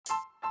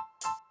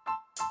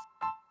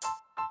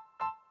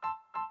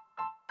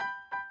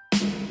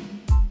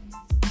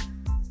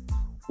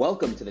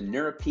Welcome to the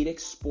Neuropedic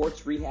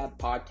Sports Rehab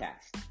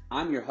Podcast.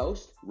 I'm your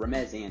host,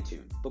 Ramez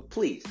Antoon, but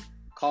please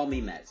call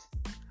me Mez.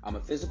 I'm a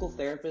physical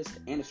therapist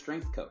and a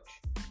strength coach.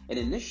 And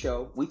in this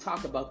show, we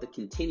talk about the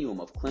continuum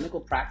of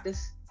clinical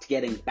practice to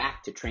getting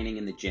back to training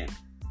in the gym.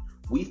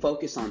 We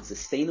focus on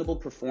sustainable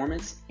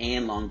performance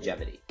and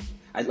longevity.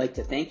 I'd like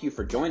to thank you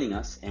for joining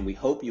us, and we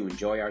hope you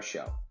enjoy our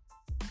show.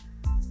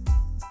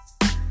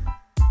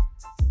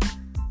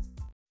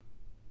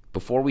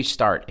 Before we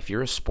start, if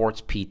you're a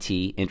sports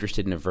PT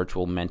interested in a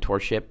virtual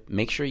mentorship,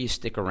 make sure you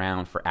stick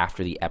around for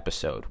after the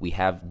episode. We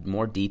have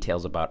more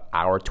details about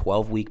our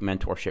 12-week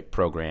mentorship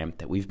program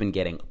that we've been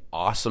getting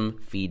awesome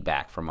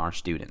feedback from our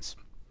students.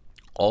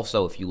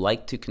 Also, if you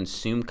like to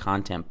consume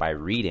content by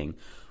reading,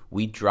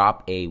 we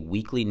drop a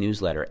weekly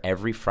newsletter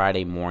every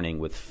Friday morning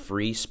with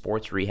free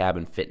sports rehab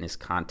and fitness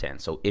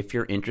content. So if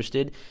you're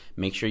interested,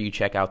 make sure you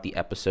check out the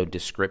episode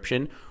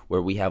description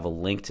where we have a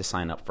link to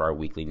sign up for our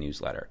weekly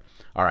newsletter.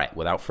 All right,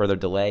 without further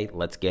delay,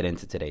 let's get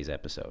into today's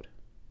episode.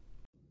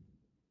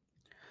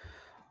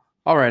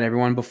 All right,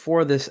 everyone,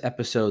 before this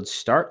episode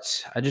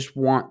starts, I just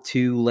want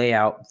to lay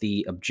out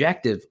the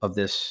objective of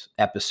this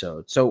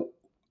episode. So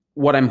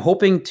what I'm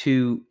hoping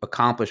to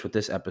accomplish with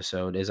this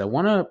episode is I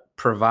want to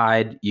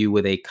provide you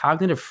with a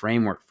cognitive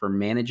framework for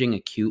managing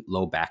acute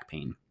low back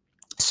pain,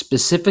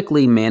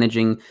 specifically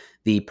managing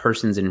the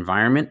person's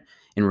environment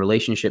in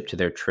relationship to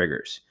their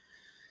triggers.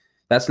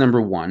 That's number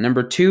one.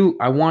 Number two,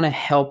 I want to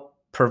help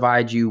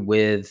provide you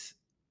with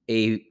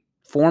a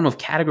form of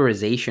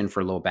categorization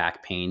for low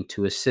back pain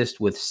to assist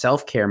with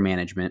self-care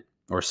management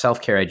or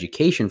self-care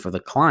education for the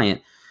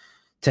client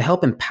to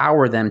help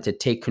empower them to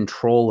take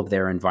control of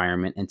their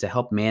environment and to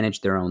help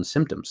manage their own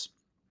symptoms.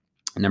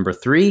 Number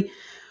three,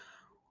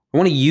 I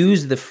want to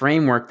use the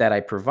framework that I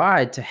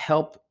provide to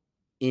help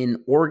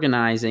in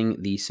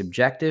organizing the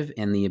subjective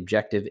and the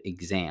objective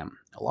exam.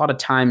 A lot of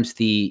times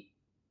the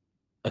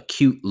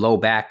acute low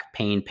back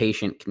pain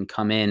patient can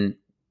come in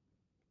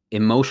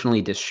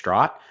emotionally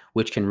distraught,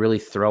 which can really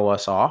throw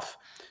us off.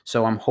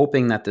 So I'm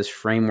hoping that this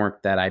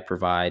framework that I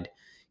provide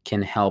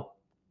can help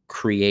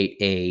create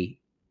a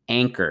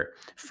anchor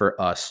for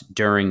us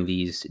during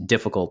these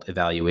difficult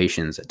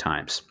evaluations at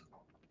times.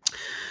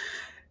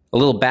 A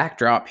little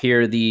backdrop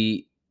here,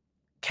 the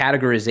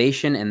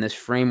categorization and this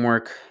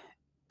framework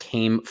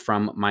came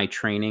from my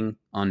training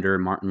under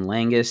Martin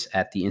Langus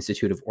at the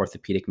Institute of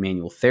Orthopedic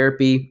Manual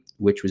Therapy,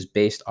 which was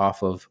based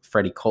off of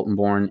Freddie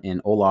Kaltenborn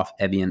and Olaf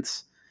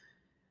Evian's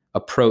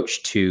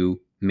approach to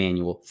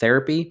manual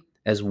therapy,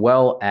 as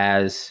well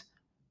as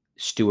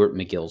Stuart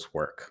McGill's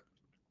work.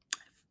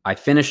 I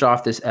finish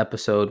off this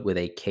episode with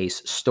a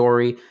case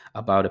story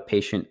about a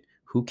patient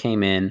who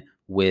came in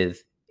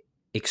with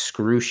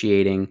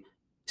excruciating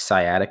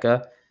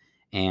sciatica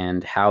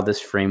and how this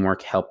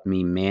framework helped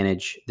me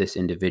manage this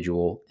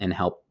individual and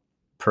help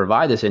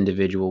provide this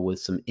individual with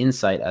some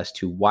insight as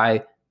to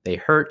why they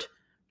hurt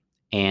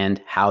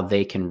and how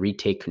they can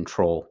retake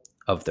control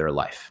of their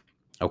life.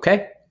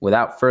 Okay?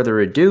 Without further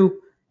ado,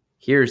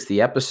 here's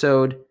the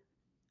episode.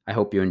 I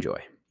hope you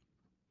enjoy.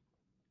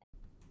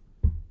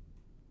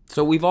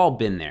 So we've all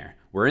been there.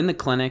 We're in the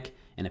clinic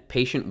and a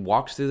patient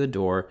walks through the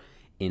door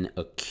in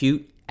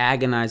acute,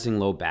 agonizing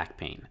low back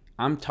pain.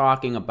 I'm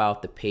talking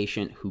about the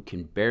patient who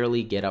can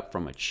barely get up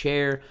from a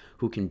chair,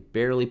 who can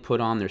barely put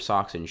on their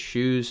socks and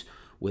shoes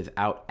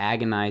without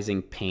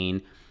agonizing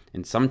pain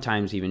and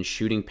sometimes even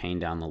shooting pain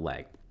down the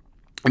leg.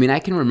 I mean, I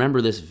can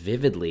remember this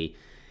vividly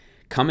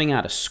coming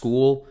out of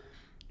school.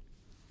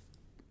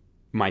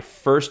 My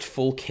first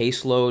full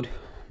caseload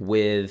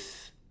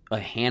with a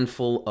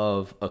handful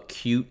of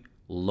acute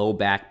low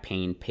back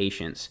pain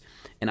patients.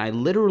 And I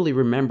literally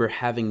remember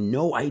having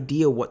no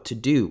idea what to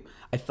do.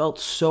 I felt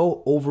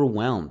so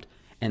overwhelmed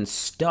and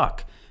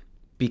stuck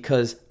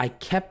because I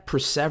kept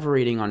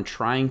perseverating on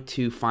trying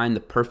to find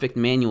the perfect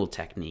manual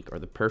technique or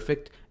the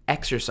perfect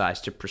exercise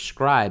to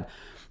prescribe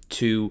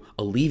to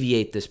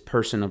alleviate this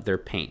person of their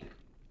pain.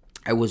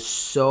 I was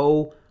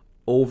so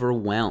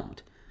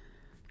overwhelmed.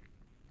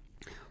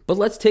 But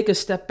let's take a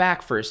step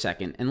back for a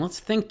second and let's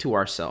think to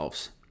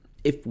ourselves,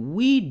 if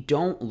we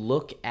don't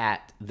look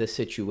at the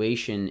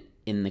situation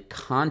in the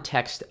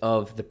context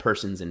of the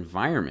person's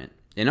environment,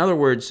 in other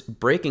words,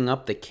 breaking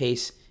up the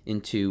case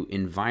into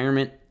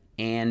environment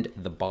and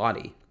the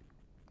body,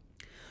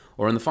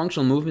 or in the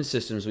functional movement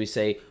systems, we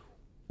say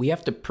we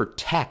have to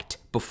protect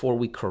before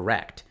we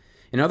correct.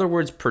 In other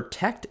words,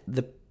 protect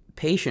the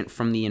patient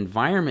from the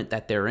environment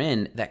that they're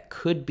in that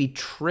could be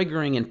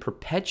triggering and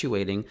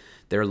perpetuating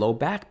their low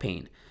back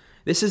pain.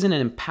 This is an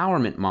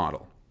empowerment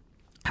model.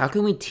 How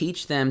can we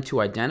teach them to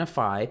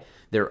identify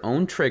their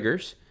own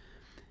triggers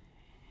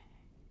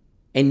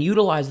and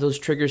utilize those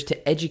triggers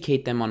to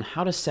educate them on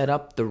how to set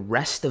up the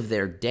rest of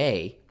their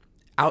day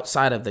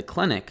outside of the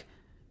clinic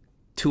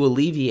to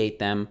alleviate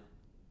them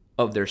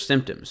of their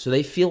symptoms so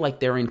they feel like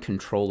they're in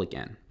control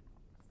again?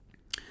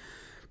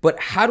 But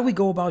how do we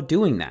go about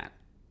doing that?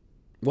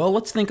 Well,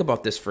 let's think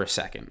about this for a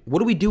second. What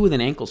do we do with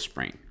an ankle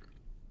sprain?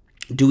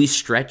 Do we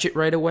stretch it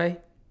right away?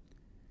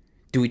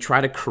 Do we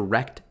try to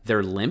correct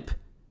their limp?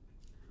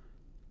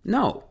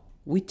 No.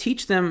 we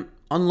teach them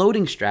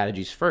unloading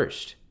strategies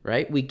first,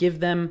 right? We give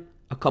them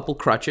a couple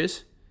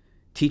crutches,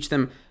 teach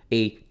them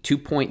a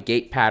 2-point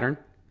gait pattern.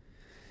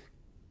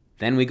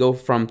 Then we go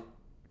from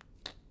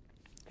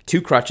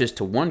 2 crutches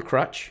to 1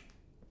 crutch,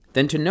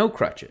 then to no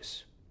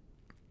crutches.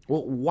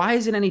 Well, why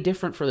is it any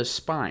different for the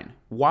spine?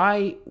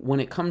 Why,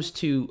 when it comes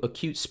to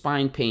acute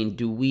spine pain,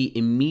 do we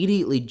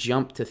immediately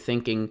jump to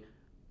thinking,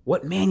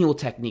 what manual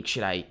technique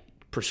should I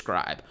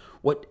prescribe?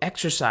 What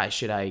exercise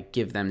should I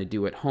give them to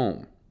do at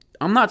home?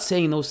 I'm not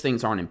saying those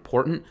things aren't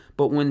important,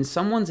 but when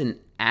someone's in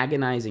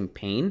agonizing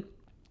pain,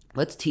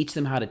 let's teach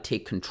them how to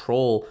take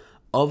control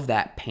of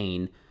that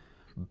pain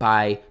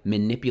by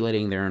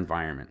manipulating their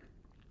environment.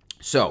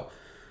 So,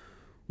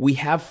 we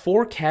have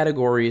 4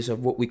 categories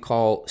of what we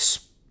call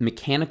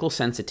mechanical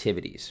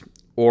sensitivities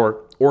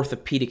or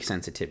orthopedic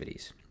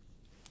sensitivities.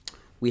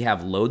 We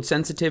have load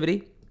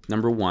sensitivity,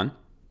 number 1.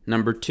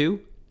 Number 2,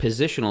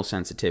 positional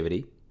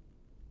sensitivity.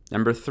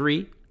 Number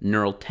 3,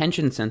 neural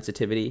tension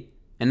sensitivity.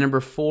 And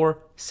number 4,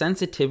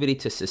 sensitivity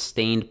to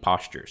sustained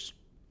postures.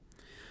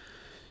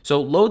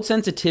 So load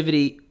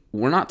sensitivity,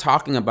 we're not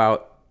talking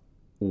about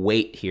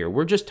weight here.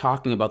 We're just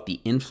talking about the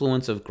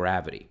influence of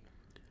gravity.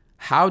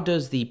 How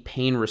does the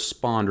pain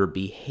respond or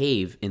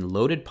behave in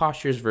loaded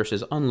postures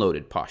versus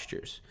unloaded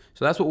postures?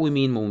 So that's what we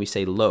mean when we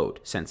say load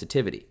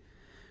sensitivity.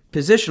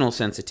 Positional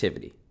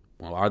sensitivity.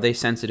 Well, are they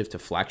sensitive to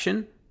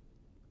flexion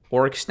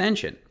or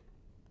extension?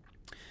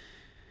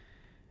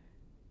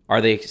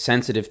 Are they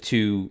sensitive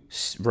to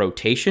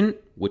rotation,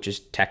 which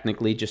is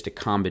technically just a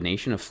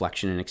combination of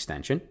flexion and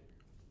extension?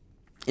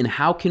 And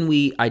how can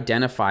we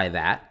identify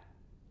that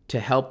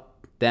to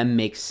help them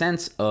make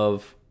sense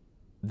of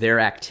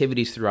their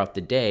activities throughout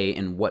the day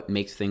and what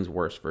makes things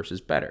worse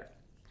versus better?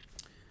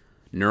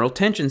 Neural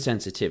tension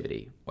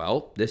sensitivity.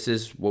 Well, this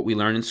is what we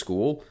learn in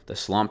school, the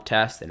slump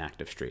test and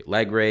active straight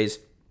leg raise.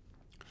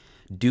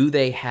 Do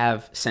they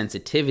have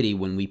sensitivity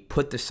when we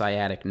put the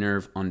sciatic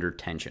nerve under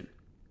tension?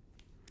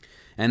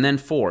 And then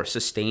 4,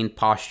 sustained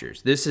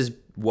postures. This is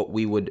what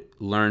we would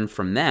learn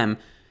from them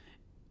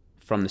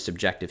from the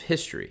subjective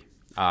history.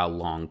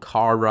 Long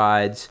car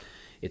rides.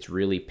 It's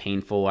really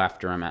painful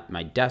after I'm at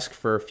my desk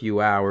for a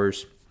few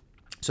hours.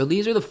 So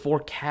these are the 4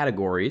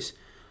 categories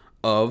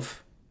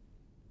of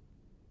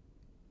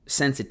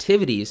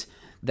sensitivities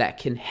that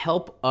can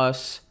help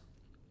us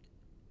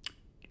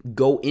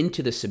go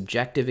into the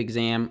subjective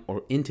exam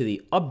or into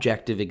the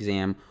objective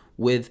exam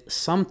with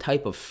some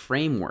type of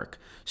framework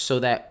so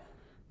that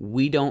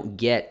we don't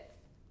get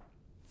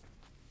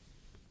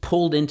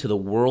pulled into the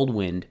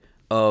whirlwind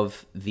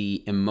of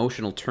the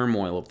emotional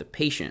turmoil of the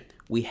patient.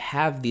 We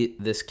have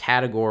these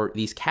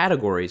categories,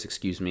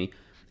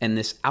 and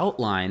this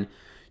outline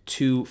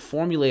to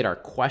formulate our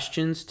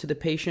questions to the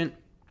patient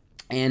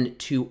and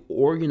to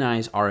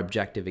organize our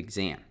objective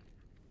exam.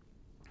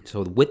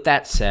 So with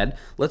that said,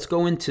 let's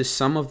go into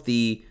some of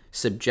the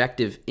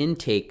subjective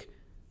intake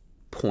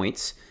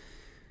points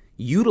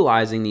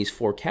utilizing these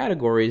 4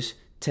 categories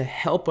to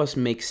help us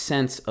make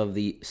sense of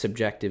the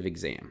subjective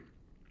exam.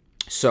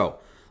 So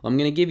I'm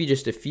going to give you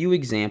just a few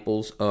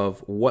examples of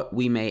what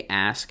we may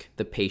ask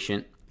the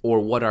patient or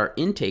what our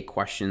intake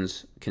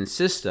questions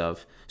consist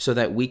of so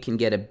that we can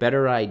get a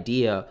better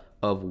idea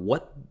of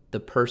what the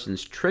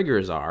person's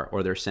triggers are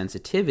or their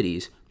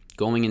sensitivities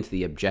going into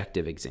the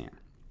objective exam.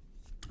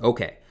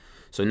 Okay,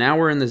 so now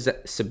we're in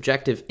the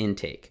subjective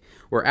intake.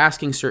 We're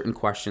asking certain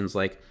questions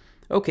like,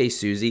 okay,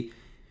 Susie,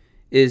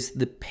 is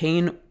the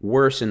pain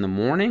worse in the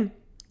morning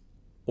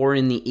or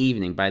in the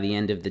evening by the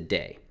end of the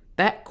day?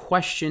 That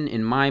question,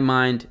 in my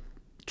mind,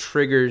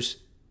 triggers,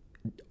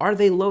 are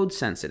they load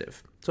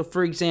sensitive? So,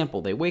 for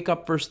example, they wake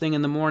up first thing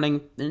in the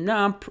morning, and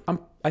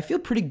I feel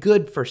pretty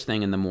good first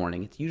thing in the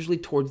morning. It's usually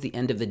towards the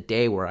end of the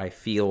day where I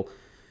feel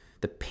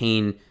the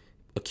pain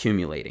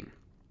accumulating.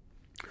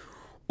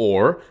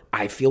 Or,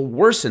 I feel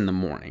worse in the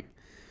morning.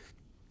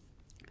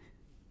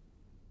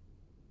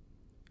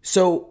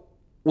 So,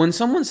 when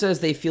someone says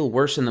they feel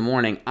worse in the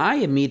morning, I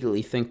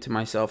immediately think to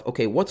myself,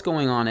 okay, what's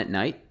going on at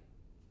night?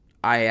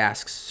 I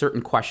ask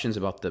certain questions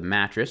about the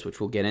mattress, which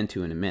we'll get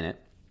into in a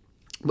minute.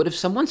 But if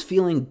someone's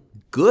feeling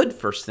good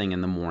first thing in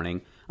the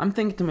morning, I'm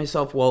thinking to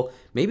myself, well,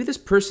 maybe this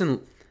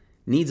person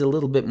needs a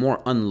little bit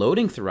more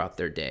unloading throughout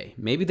their day.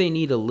 Maybe they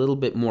need a little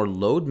bit more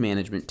load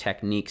management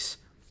techniques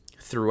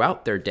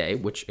throughout their day,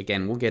 which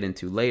again, we'll get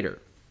into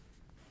later.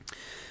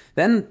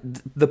 Then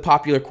the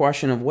popular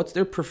question of what's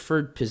their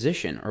preferred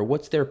position or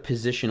what's their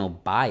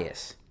positional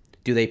bias?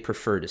 Do they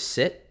prefer to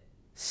sit,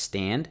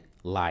 stand,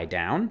 lie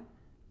down?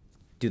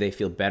 Do they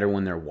feel better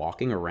when they're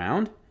walking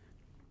around?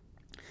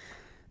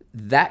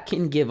 That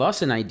can give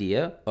us an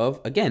idea of,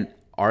 again,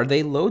 are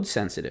they load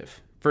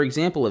sensitive? For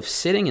example, if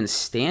sitting and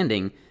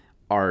standing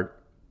are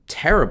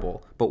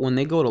terrible, but when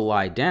they go to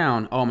lie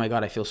down, oh my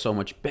God, I feel so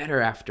much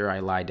better after I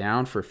lie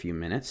down for a few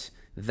minutes,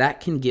 that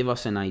can give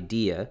us an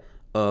idea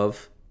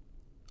of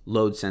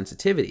load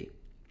sensitivity.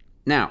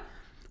 Now,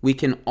 we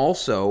can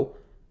also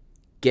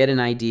get an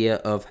idea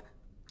of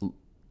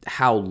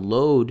how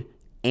load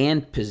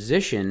and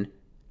position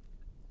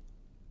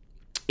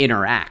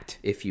interact,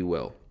 if you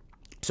will.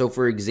 So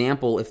for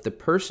example, if the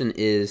person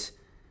is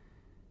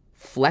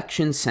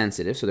flexion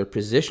sensitive, so their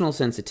positional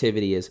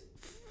sensitivity is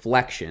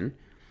flexion,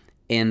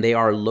 and they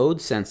are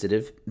load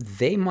sensitive,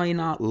 they might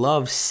not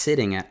love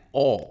sitting at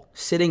all.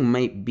 Sitting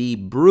might be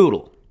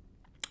brutal,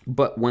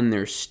 but when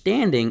they're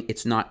standing,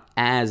 it's not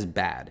as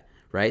bad,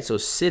 right? So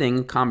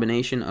sitting,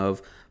 combination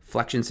of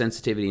flexion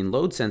sensitivity and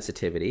load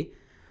sensitivity,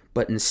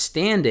 but in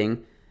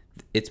standing,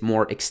 it's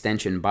more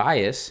extension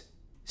bias,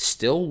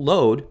 still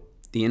load,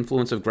 the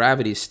influence of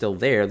gravity is still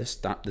there, the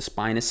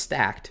spine is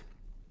stacked.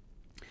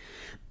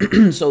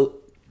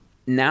 So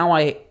now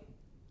I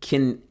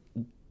can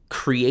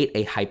create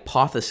a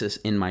hypothesis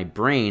in my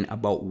brain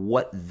about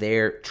what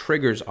their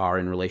triggers are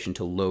in relation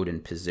to load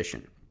and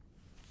position.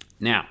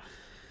 Now,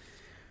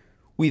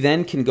 we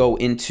then can go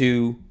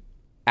into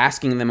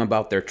asking them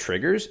about their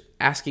triggers,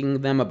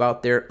 asking them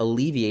about their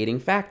alleviating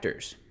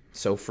factors.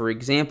 So for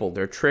example,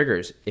 their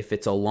triggers, if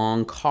it's a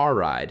long car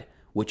ride,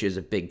 which is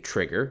a big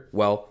trigger,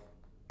 well,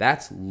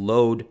 that's a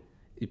load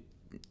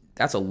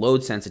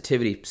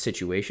sensitivity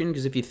situation,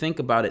 because if you think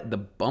about it, the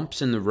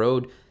bumps in the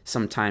road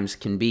sometimes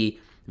can be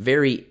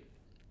very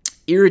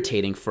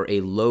irritating for a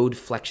load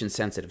flexion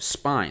sensitive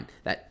spine.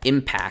 That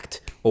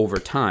impact over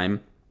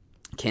time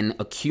can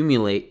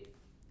accumulate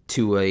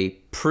to a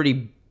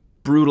pretty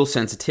brutal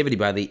sensitivity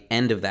by the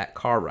end of that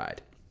car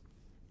ride.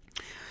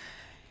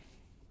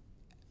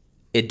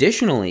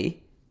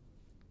 Additionally,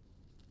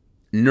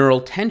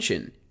 neural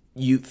tension.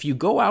 If you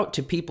go out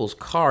to people's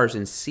cars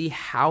and see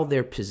how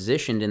they're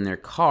positioned in their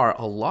car,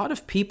 a lot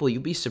of people,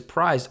 you'd be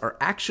surprised, are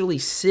actually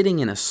sitting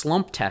in a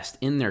slump test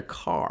in their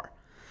car.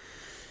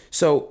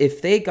 So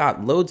if they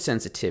got load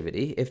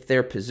sensitivity, if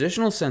their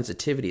positional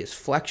sensitivity is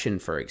flexion,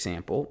 for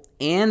example,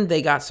 and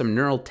they got some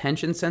neural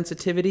tension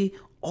sensitivity,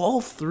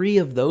 all three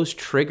of those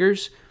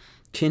triggers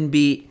can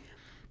be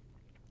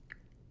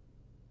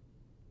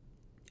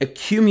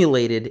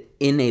accumulated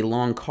in a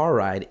long car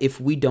ride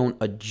if we don't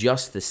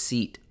adjust the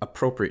seat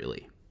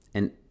appropriately.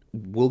 And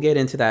we'll get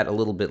into that a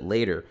little bit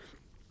later.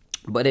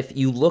 But if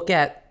you look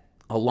at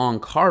a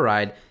long car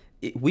ride,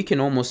 we can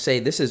almost say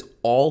this is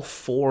all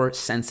four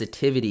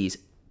sensitivities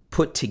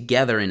put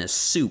together in a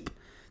soup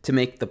to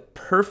make the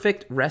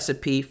perfect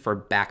recipe for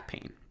back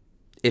pain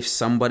if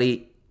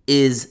somebody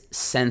is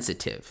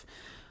sensitive.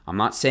 I'm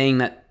not saying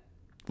that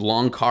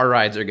long car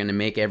rides are going to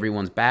make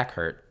everyone's back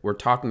hurt. We're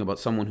talking about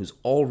someone who's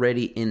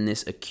already in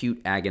this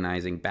acute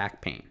agonizing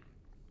back pain.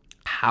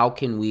 How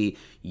can we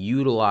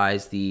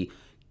utilize the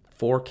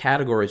four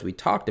categories we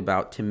talked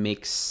about to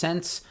make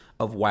sense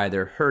of why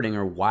they're hurting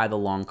or why the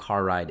long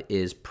car ride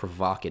is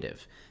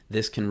provocative?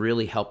 This can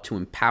really help to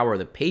empower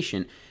the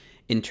patient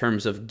in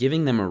terms of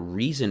giving them a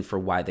reason for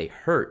why they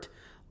hurt.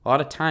 A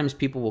lot of times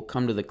people will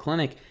come to the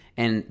clinic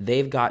and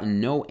they've gotten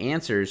no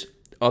answers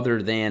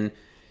other than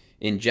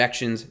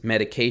injections,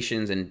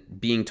 medications, and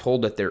being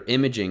told that their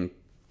imaging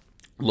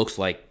looks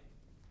like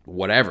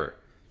whatever.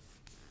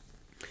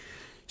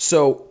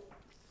 So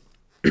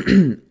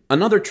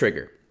another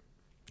trigger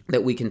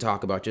that we can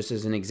talk about, just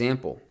as an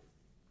example,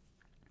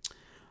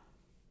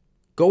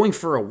 going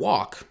for a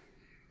walk.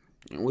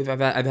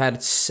 I've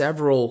had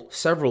several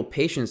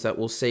patients that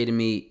will say to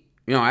me,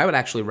 I would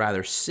actually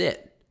rather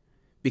sit,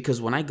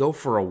 because when I go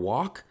for a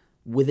walk,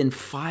 within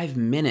 5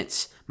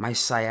 minutes, my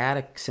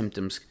sciatic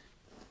symptoms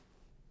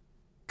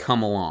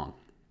come along.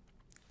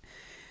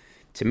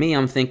 To me,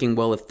 I'm thinking,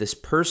 well, if this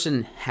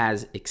person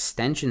has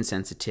extension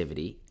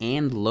sensitivity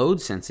and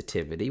load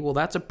sensitivity, well,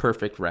 that's a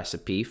perfect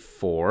recipe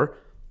for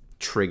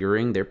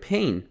triggering their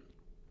pain.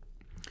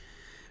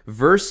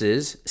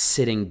 Versus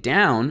sitting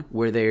down,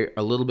 where they're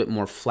a little bit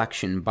more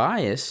flexion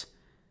bias,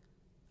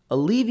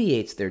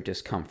 alleviates their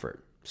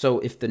discomfort. So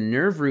if the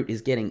nerve root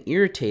is getting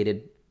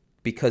irritated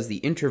because the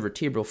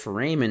intervertebral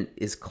foramen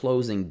is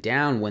closing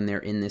down when they're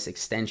in this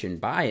extension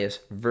bias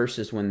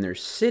versus when they're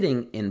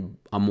sitting in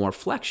a more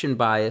flexion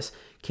bias,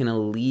 can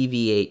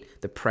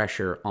alleviate the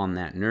pressure on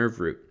that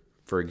nerve root.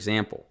 For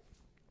example,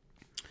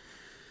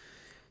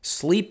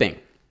 sleeping.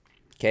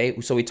 Okay,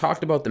 so we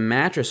talked about the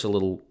mattress a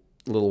little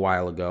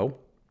while ago,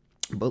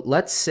 but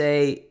let's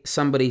say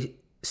somebody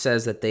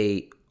says that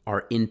they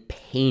are in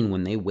pain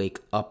when they wake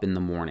up in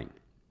the morning.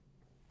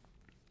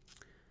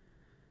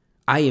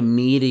 I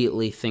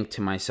immediately think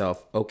to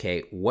myself,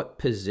 okay, what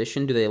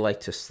position do they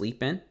like to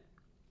sleep in?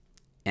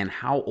 And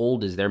how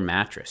old is their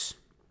mattress?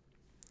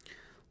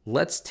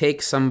 Let's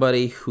take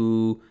somebody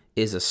who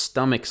is a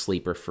stomach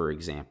sleeper, for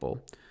example,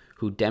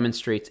 who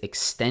demonstrates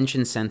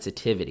extension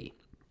sensitivity.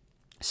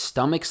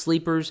 Stomach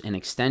sleepers and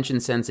extension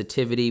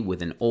sensitivity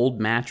with an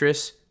old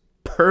mattress,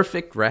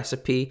 perfect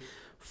recipe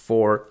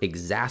for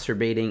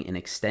exacerbating an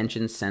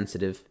extension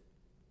sensitive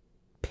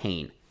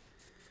pain.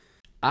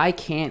 I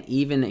can't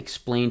even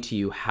explain to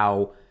you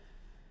how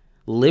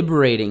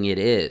liberating it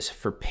is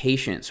for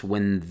patients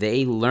when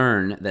they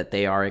learn that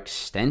they are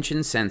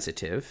extension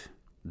sensitive,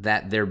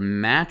 that their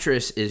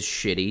mattress is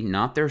shitty,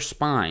 not their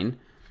spine,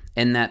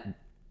 and that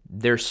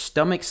their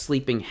stomach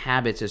sleeping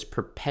habits is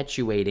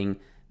perpetuating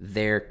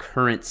their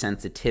current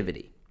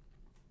sensitivity.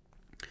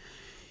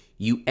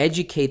 You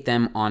educate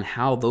them on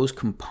how those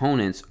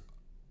components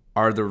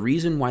are the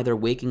reason why they're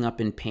waking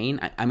up in pain.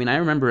 I mean, I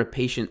remember a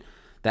patient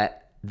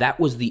that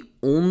was the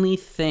only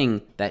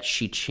thing that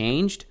she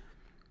changed,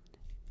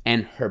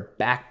 and her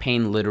back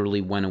pain literally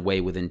went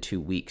away within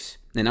 2 weeks.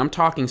 And I'm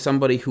talking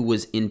somebody who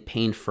was in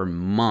pain for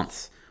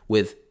months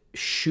with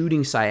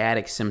shooting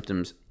sciatic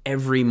symptoms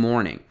every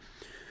morning.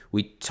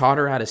 We taught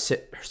her how to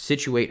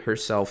situate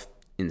herself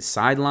in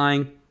side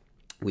lying.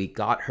 We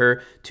got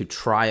her to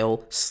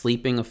trial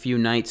sleeping a few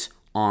nights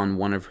on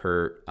one of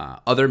her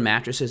other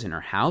mattresses in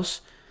her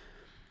house.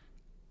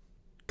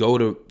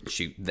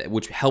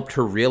 Which helped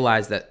her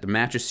realize that the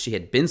mattress she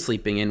had been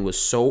sleeping in was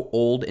so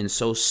old and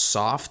so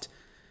soft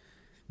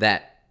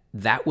that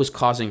was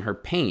causing her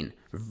pain,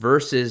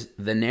 versus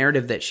the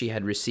narrative that she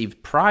had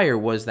received prior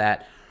was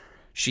that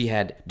she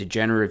had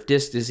degenerative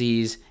disc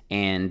disease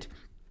and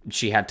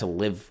she had to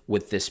live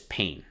with this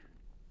pain.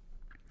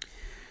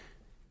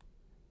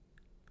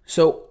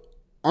 So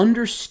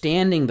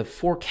understanding the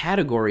 4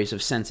 categories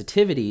of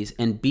sensitivities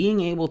and being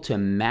able to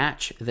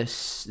match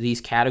these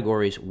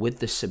categories with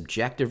the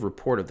subjective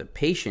report of the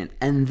patient,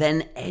 and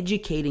then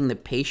educating the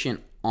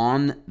patient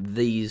on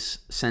these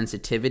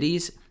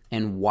sensitivities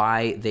and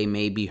why they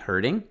may be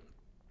hurting,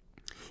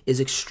 is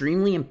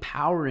extremely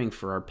empowering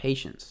for our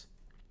patients.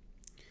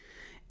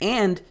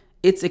 And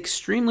it's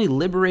extremely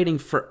liberating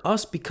for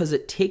us because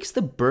it takes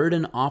the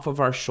burden off of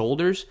our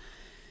shoulders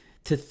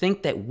to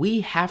think that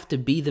we have to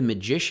be the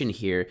magician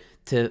here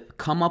to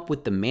come up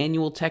with the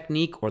manual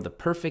technique or the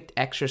perfect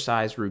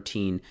exercise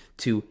routine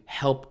to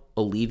help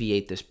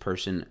alleviate this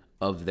person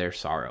of their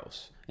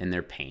sorrows and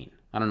their pain.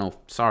 I don't know if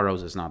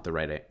sorrows is not the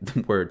right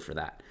word for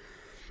that.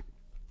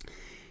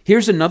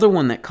 Here's another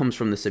one that comes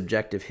from the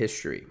subjective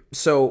history.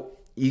 So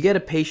you get a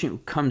patient who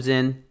comes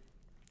in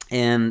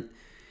and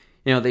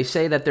they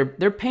say that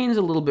their pain is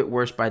a little bit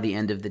worse by the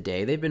end of the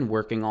day. They've been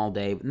working all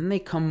day, and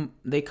then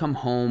they come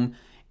home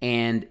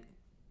and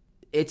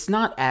it's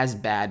not as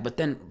bad, but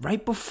then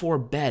right before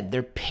bed,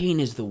 their pain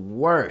is the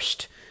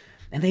worst,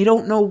 and they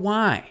don't know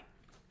why.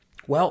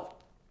 Well,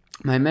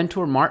 my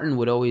mentor Martin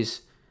would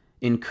always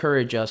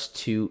encourage us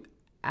to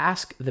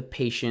ask the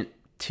patient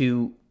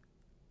to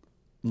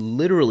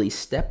literally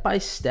step by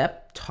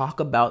step talk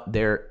about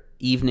their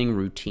evening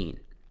routine.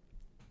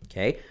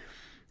 Okay?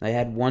 I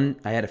had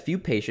a few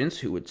patients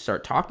who would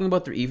start talking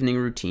about their evening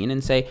routine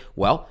and say,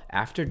 well,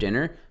 after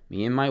dinner,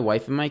 me and my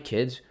wife and my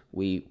kids,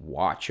 we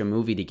watch a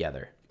movie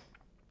together.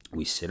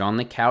 We sit on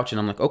the couch, and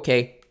I'm like,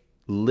 okay,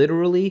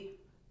 literally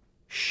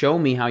show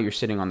me how you're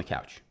sitting on the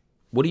couch.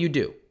 What do?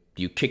 Do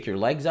you kick your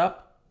legs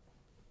up?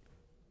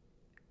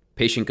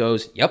 Patient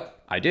goes,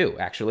 yep, I do.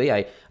 Actually,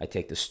 I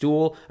take the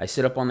stool, I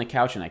sit up on the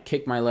couch, and I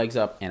kick my legs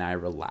up, and I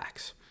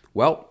relax.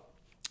 Well,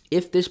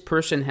 if this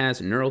person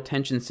has neural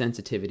tension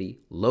sensitivity,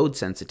 load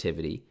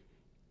sensitivity,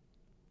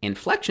 and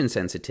flexion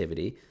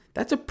sensitivity,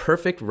 that's a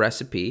perfect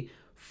recipe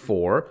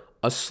for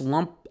a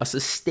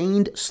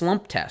sustained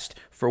slump test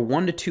for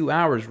 1 to 2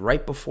 hours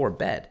right before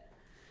bed.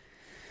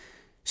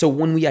 So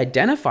when we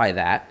identify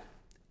that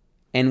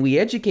and we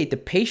educate the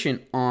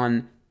patient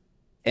on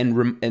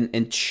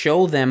and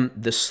show them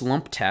the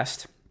slump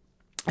test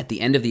at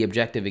the end of the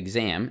objective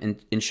exam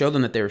and show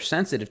them that they're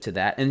sensitive to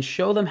that and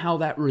show them how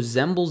that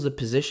resembles the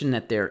position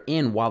that they're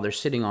in while they're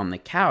sitting on the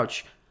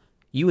couch,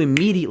 you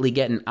immediately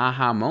get an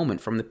aha moment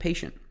from the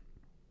patient.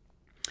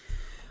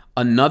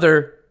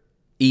 Another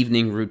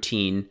evening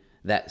routine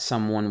that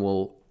someone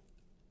will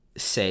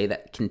say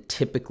that can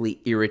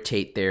typically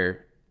irritate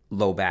their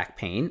low back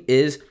pain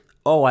is,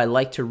 oh, I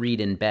like to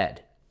read in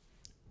bed.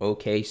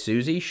 Okay,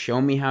 Susie,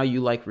 show me how you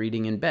like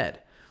reading in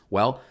bed.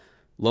 Well,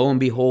 lo and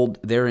behold,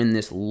 they're in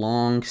this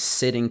long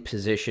sitting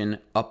position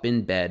up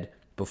in bed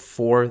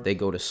before they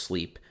go to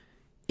sleep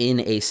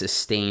in a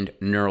sustained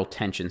neural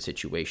tension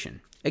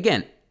situation.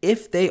 Again,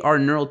 if they are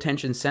neural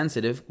tension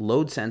sensitive,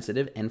 load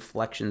sensitive, and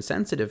flexion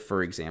sensitive,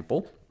 for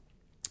example,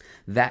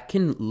 that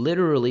can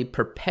literally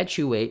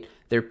perpetuate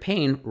their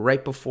pain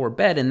right before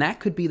bed, and that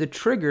could be the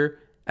trigger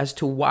as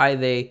to why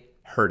they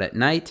hurt at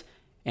night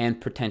and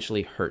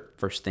potentially hurt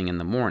first thing in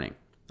the morning.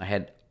 I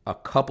had a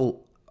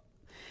couple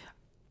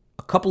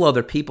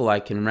other people I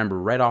can remember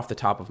right off the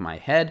top of my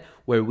head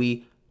where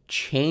we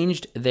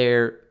changed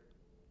their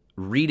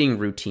reading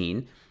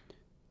routine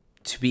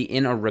to be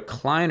in a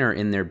recliner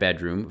in their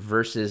bedroom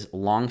versus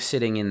long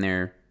sitting in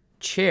their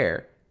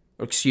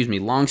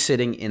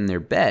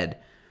bed.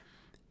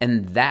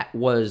 And that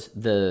was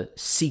the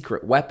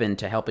secret weapon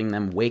to helping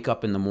them wake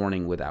up in the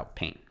morning without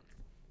pain.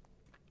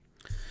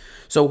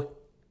 So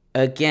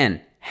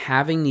again,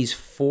 having these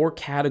 4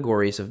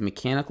 categories of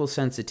mechanical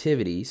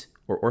sensitivities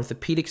or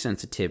orthopedic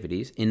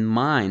sensitivities in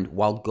mind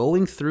while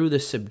going through the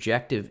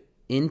subjective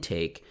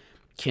intake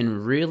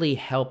can really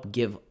help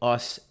give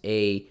us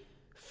a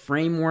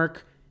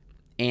framework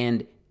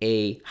and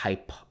an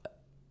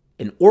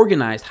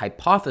organized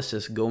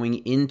hypothesis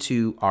going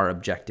into our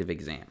objective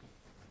exam.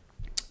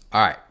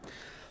 All right,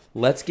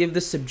 let's give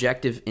the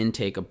subjective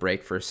intake a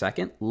break for a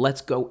second. Let's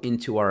go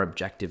into our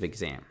objective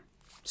exam.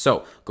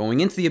 So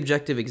going into the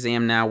objective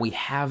exam now, we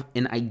have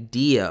an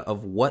idea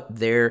of what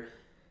their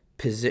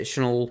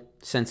positional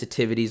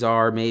sensitivities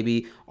are,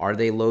 maybe. Are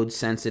they load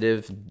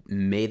sensitive?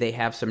 May they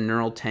have some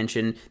neural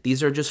tension?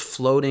 These are just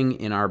floating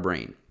in our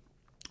brain.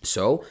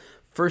 So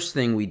first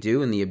thing we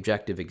do in the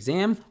objective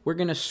exam, we're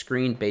going to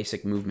screen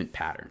basic movement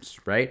patterns,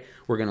 right?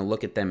 We're going to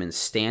look at them in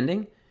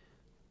standing,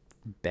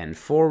 bend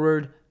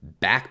forward,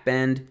 back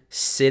bend,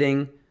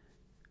 sitting,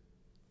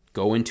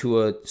 go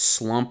into a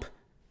slump,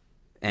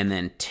 and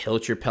then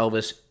tilt your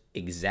pelvis,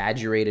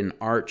 exaggerate an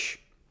arch.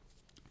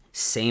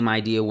 Same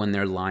idea when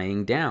they're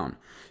lying down.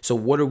 So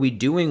what are we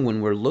doing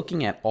when we're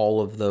looking at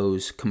all of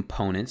those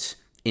components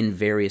in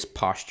various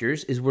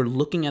postures is we're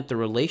looking at the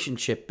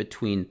relationship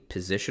between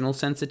positional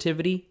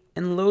sensitivity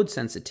and load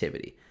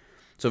sensitivity.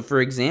 So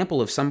for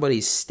example, if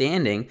somebody's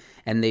standing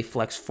and they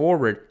flex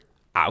forward,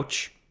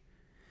 ouch,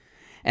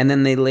 and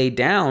then they lay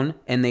down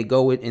and they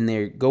go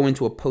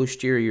into a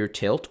posterior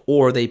tilt,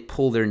 or they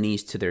pull their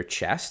knees to their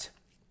chest,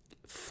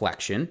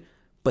 flexion,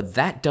 but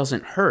that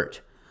doesn't hurt.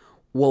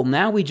 Well,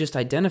 now we just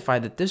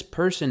identified that this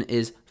person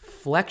is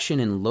flexion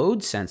and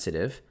load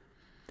sensitive,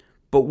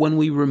 but when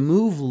we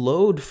remove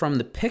load from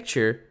the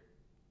picture,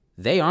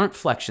 they aren't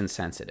flexion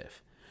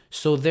sensitive.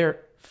 So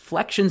their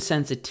flexion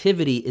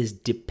sensitivity is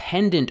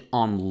dependent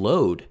on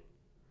load.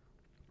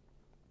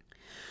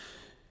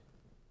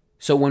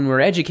 So when we're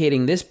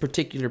educating this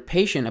particular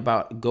patient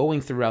about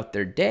going throughout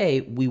their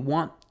day, we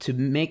want to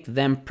make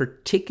them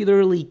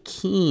particularly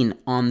keen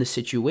on the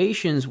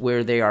situations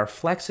where they are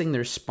flexing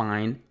their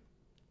spine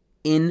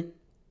in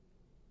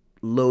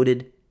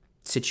loaded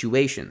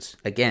situations.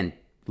 Again,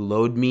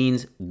 load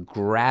means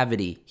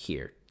gravity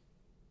here,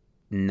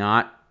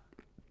 not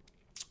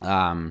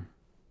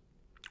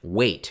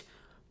weight.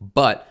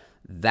 But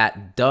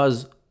that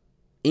does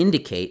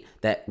indicate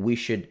that we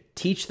should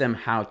teach them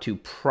how to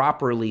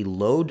properly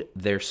load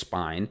their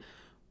spine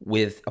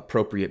with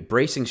appropriate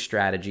bracing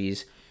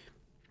strategies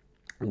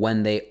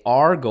when they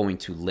are going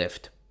to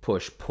lift,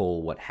 push,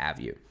 pull, what have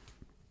you.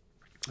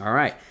 All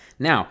right.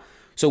 Now,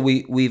 so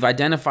we've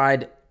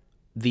identified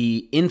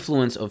the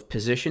influence of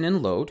position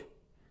and load.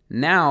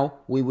 Now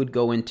we would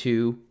go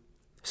into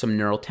some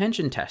neural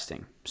tension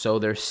testing. So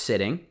they're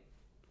sitting.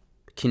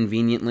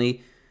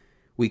 Conveniently,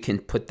 we can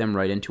put them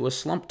right into a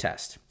slump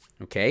test.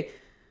 Okay?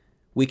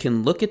 We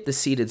can look at the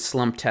seated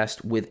slump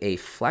test with a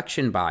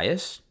flexion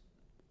bias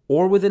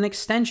or with an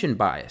extension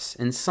bias.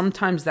 And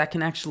sometimes that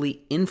can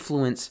actually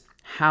influence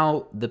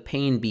how the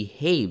pain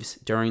behaves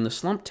during the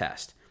slump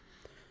test.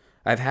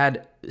 I've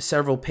had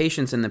several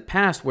patients in the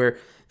past where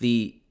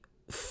the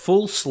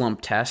full slump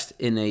test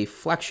in a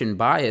flexion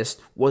bias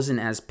wasn't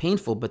as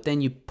painful, but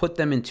then you put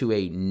them into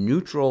a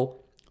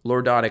neutral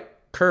lordotic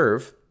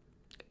curve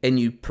and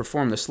you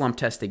perform the slump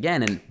test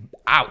again and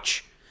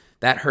ouch,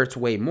 that hurts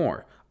way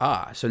more.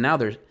 So now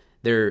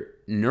their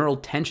neural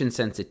tension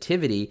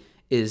sensitivity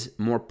is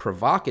more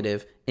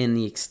provocative in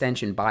the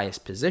extension bias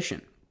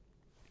position.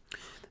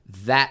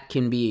 That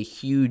can be a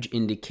huge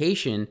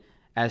indication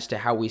as to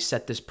how we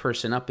set this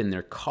person up in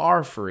their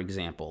car, for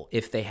example,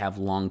 if they have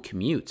long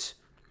commutes.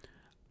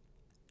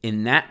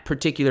 In that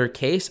particular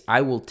case,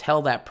 I will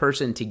tell that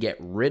person to get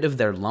rid of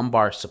their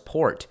lumbar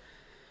support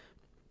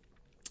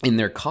in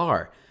their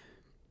car.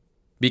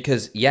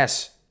 Because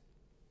yes,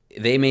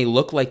 they may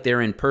look like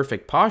they're in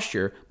perfect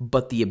posture,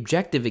 but the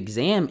objective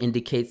exam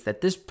indicates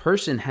that this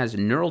person has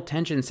neural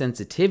tension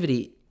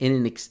sensitivity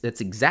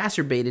that's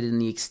exacerbated in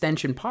the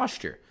extension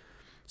posture.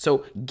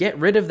 So get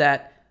rid of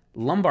that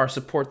lumbar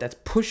support that's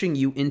pushing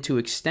you into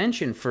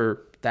extension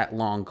for that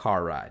long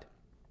car ride.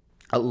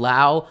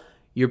 Allow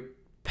your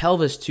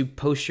pelvis to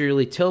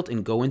posteriorly tilt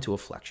and go into a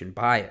flexion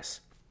bias.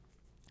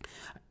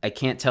 I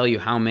can't tell you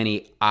how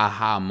many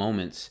aha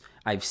moments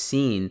I've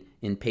seen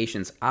in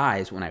patients'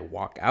 eyes when I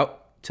walk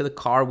out to the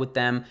car with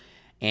them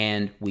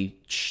and we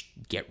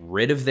get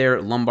rid of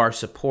their lumbar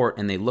support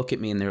and they look at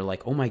me and they're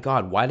like, "Oh my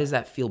God, why does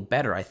that feel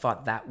better? I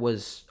thought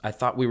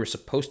we were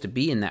supposed to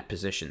be in that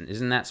position.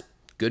 Isn't that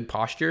good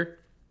posture?"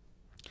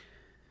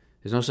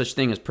 There's no such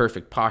thing as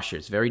perfect posture.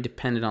 It's very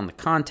dependent on the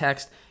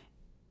context.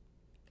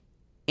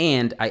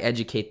 And I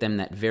educate them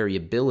that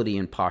variability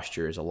in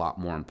posture is a lot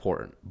more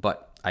important.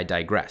 But I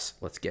digress.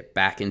 Let's get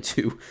back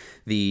into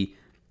the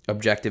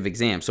objective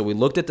exam. So we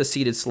looked at the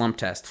seated slump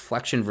test,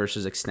 flexion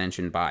versus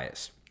extension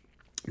bias.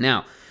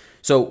 Now,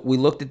 so we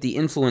looked at the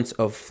influence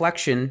of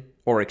flexion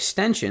or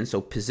extension,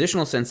 so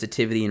positional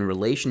sensitivity in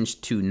relation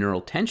to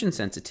neural tension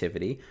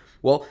sensitivity.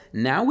 Well,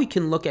 now we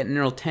can look at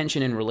neural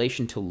tension in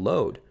relation to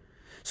load.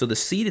 So the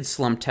seated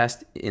slump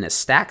test in a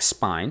stacked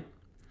spine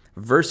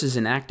versus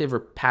an active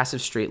or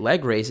passive straight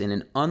leg raise in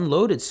an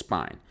unloaded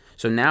spine.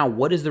 So now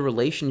what is the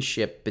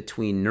relationship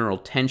between neural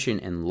tension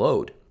and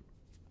load?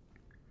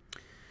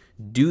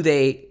 Do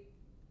they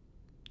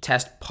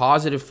test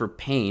positive for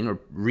pain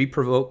or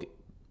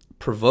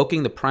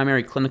provoking the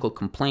primary clinical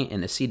complaint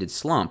in a seated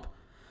slump,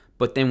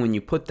 but then when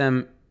you put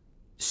them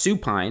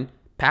supine,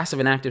 passive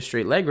and active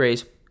straight leg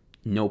raise,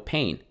 no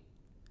pain?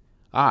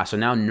 So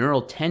now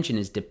neural tension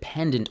is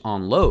dependent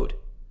on load.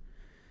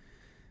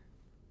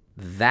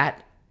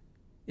 That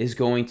is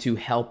going to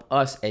help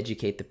us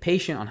educate the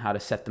patient on how to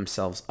set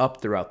themselves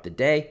up throughout the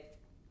day.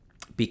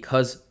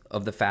 because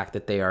of the fact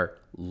that they are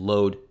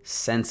load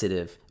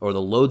sensitive, or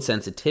the load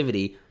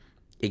sensitivity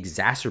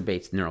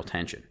exacerbates neural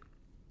tension.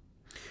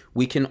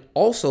 We can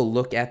also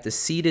look at the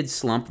seated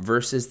slump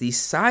versus the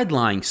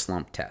side-lying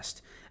slump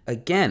test.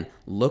 Again,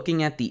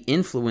 looking at the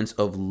influence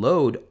of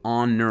load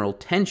on neural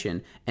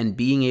tension and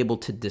being able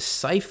to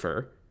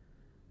decipher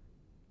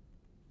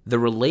the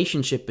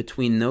relationship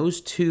between those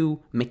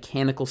two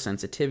mechanical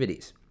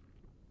sensitivities.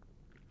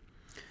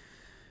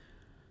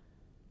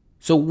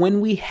 So when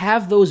we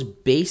have those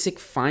basic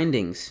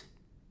findings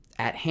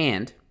at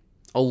hand,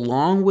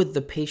 along with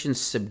the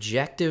patient's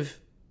subjective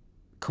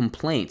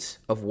complaints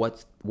of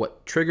what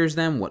triggers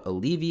them, what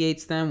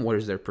alleviates them, what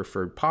is their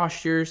preferred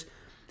postures,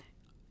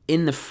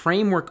 in the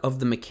framework of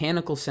the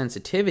mechanical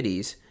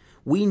sensitivities,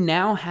 we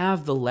now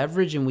have the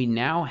leverage and we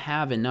now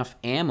have enough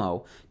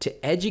ammo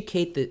to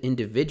educate the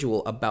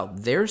individual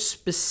about their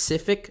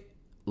specific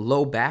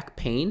low back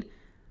pain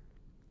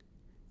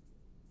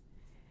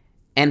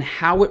and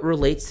how it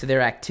relates to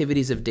their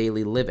activities of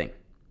daily living.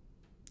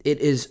 It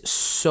is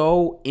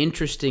so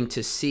interesting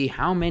to see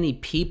how many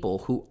people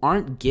who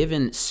aren't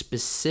given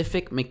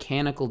specific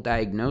mechanical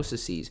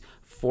diagnoses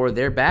for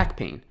their back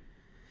pain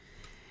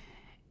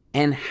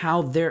and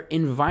how their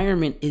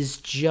environment is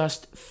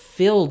just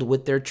filled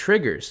with their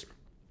triggers.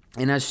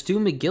 And as Stu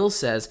McGill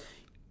says,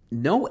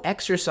 no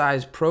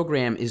exercise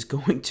program is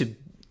going to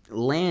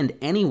land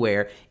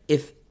anywhere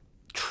if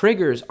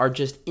triggers are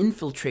just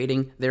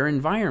infiltrating their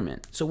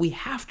environment. So we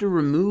have to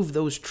remove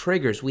those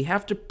triggers. We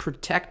have to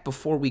protect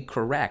before we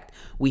correct.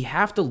 We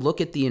have to look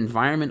at the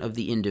environment of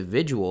the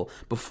individual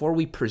before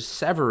we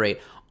perseverate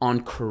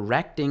on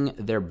correcting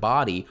their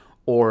body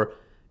or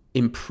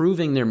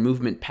improving their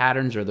movement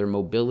patterns or their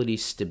mobility,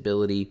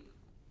 stability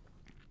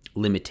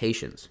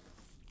limitations.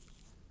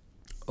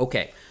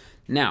 Okay,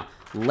 now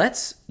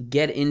let's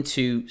get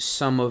into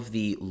some of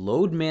the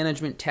load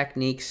management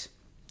techniques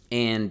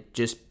and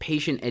just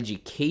patient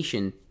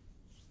education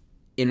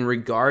in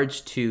regards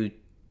to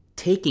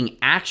taking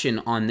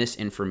action on this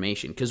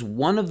information. Because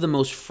one of the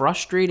most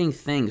frustrating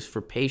things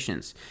for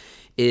patients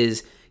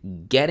is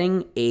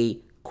getting a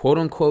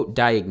quote-unquote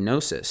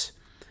diagnosis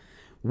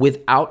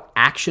without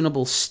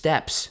actionable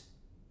steps.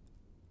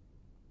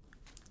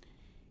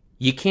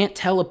 You can't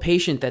tell a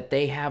patient that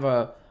they have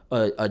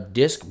a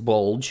disc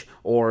bulge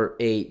or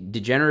a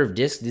degenerative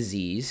disc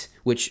disease,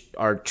 which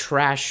are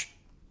trash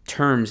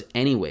terms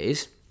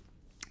anyways,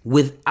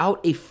 without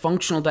a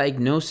functional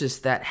diagnosis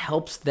that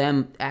helps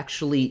them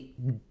actually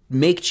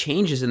make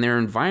changes in their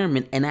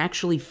environment and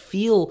actually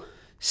feel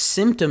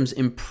symptoms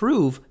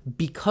improve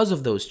because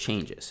of those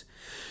changes.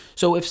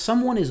 So if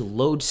someone is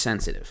load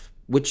sensitive,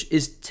 which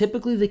is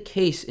typically the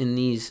case in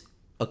these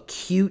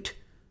acute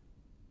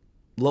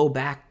low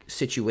back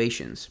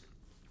situations,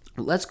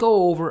 let's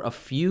go over a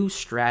few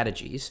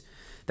strategies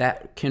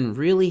that can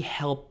really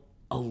help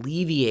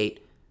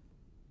alleviate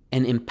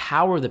and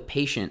empower the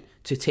patient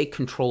to take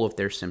control of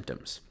their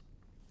symptoms.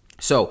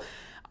 So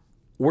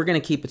we're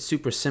going to keep it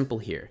super simple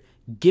here.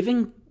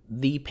 Giving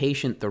the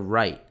patient the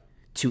right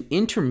to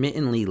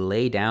intermittently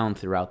lay down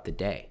throughout the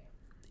day,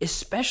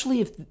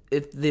 especially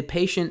if the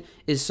patient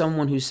is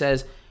someone who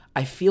says,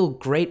 I feel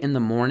great in the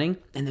morning,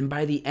 and then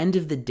by the end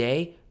of the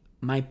day,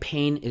 my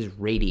pain is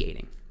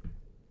radiating.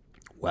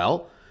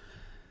 Well,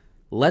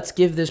 let's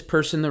give this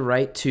person the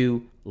right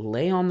to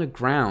lay on the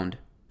ground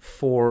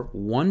for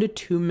 1 to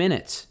 2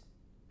 minutes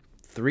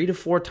 3 to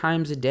 4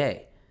 times a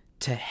day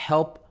to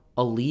help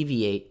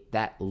alleviate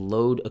that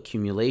load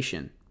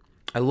accumulation.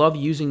 I love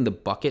using the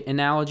bucket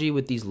analogy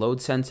with these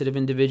load sensitive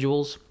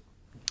individuals.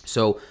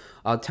 So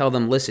I'll tell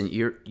them, listen,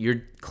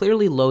 you're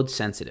clearly load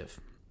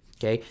sensitive.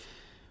 Okay?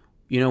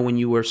 You know, when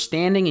you were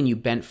standing and you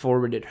bent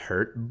forward, it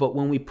hurt. But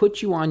when we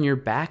put you on your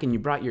back and you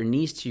brought your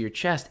knees to your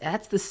chest,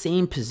 that's the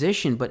same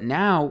position. But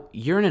now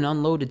you're in an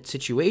unloaded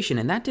situation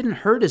and that didn't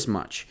hurt as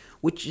much,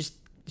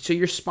 so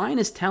your spine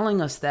is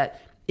telling us that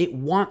it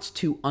wants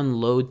to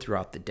unload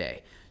throughout the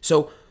day.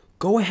 So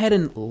go ahead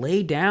and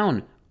lay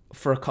down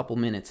for a couple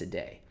minutes a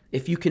day.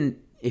 If you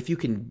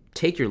can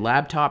take your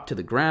laptop to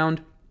the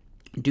ground,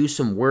 do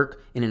some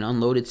work in an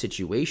unloaded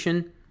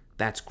situation,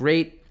 that's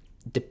great.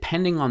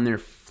 Depending on their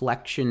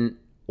flexion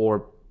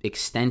or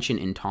extension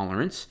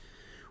intolerance,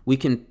 we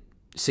can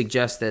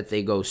suggest that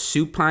they go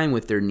supine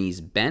with their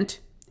knees bent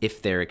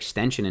if they're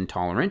extension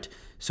intolerant,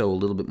 so a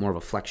little bit more of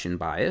a flexion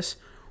bias,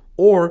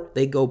 or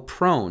they go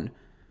prone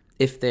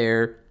if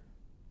they're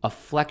a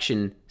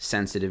flexion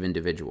sensitive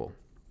individual.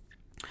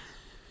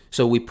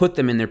 So we put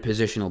them in their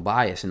positional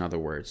bias, in other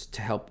words,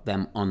 to help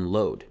them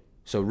unload.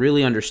 So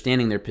really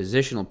understanding their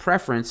positional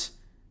preference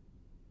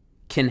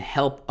can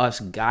help us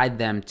guide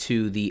them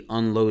to the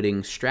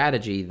unloading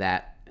strategy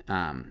that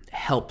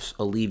helps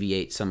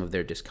alleviate some of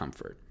their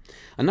discomfort.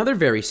 Another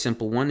very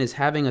simple one is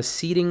having a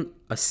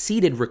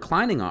seated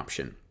reclining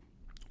option.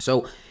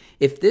 So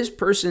if this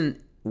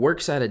person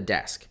works at a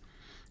desk,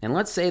 and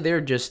let's say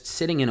they're just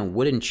sitting in a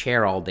wooden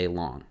chair all day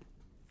long,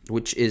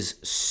 which is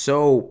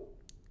so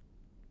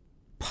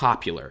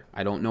popular,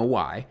 I don't know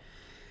why,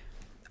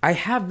 I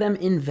have them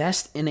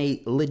invest in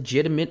a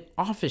legitimate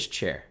office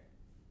chair.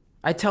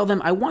 I tell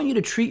them, I want you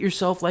to treat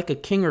yourself like a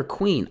king or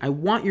queen. I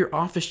want your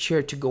office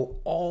chair to go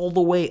all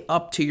the way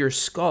up to your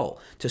skull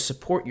to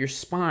support your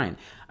spine.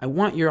 I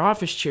want your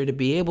office chair to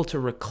be able to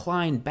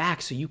recline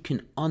back so you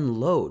can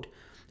unload.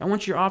 I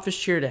want your office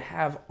chair to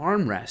have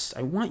armrests.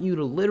 I want you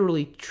to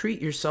literally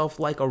treat yourself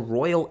like a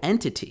royal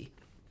entity.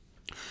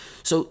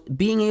 So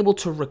being able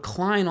to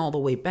recline all the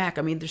way back,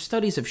 I mean, there's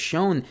studies have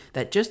shown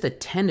that just a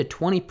 10 to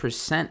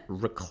 20%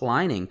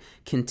 reclining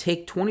can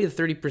take 20 to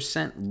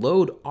 30%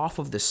 load off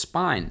of the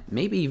spine,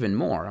 maybe even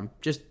more. I'm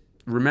just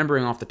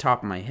remembering off the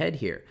top of my head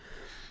here.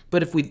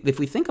 But if we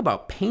think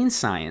about pain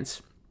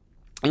science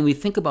and we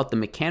think about the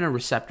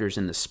mechanoreceptors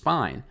in the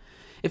spine,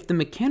 if the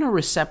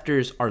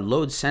mechanoreceptors are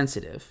load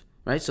sensitive,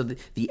 right? So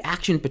the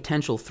action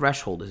potential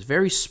threshold is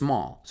very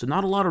small. So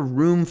not a lot of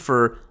room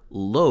for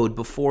load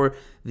before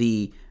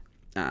the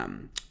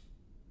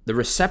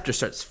receptor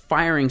starts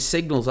firing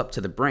signals up to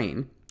the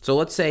brain. So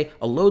let's say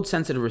a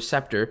load-sensitive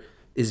receptor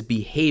is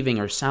behaving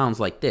or sounds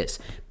like this.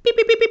 Beep,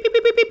 beep, beep, beep, beep,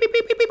 beep, beep, beep,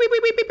 beep, beep, beep,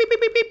 beep, beep, beep,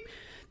 beep, beep.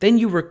 Then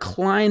you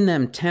recline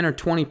them 10 or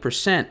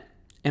 20%,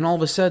 and all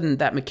of a sudden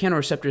that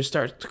mechanoreceptor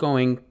starts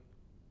going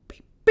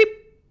beep, beep,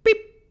 beep,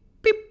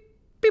 beep,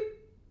 beep,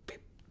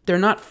 beep. They're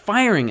not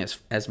firing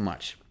as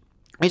much.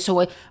 And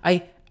so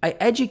I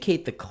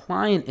educate the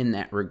client in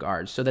that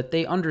regard so that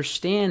they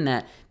understand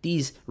that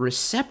these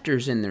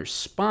receptors in their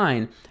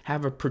spine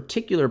have a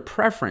particular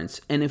preference.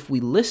 And if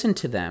we listen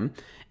to them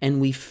and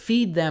we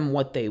feed them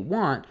what they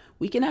want,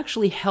 we can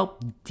actually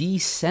help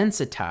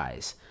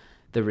desensitize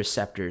the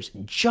receptors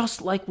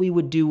just like we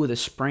would do with a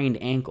sprained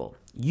ankle.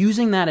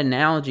 Using that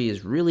analogy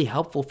is really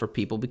helpful for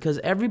people because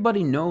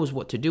everybody knows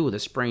what to do with a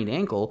sprained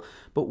ankle,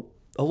 but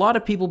a lot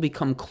of people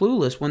become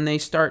clueless when they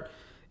start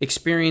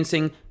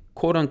experiencing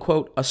quote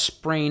unquote, a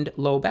sprained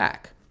low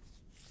back.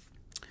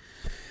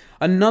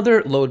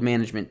 Another load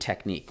management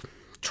technique,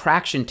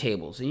 traction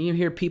tables. And you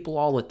hear people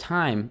all the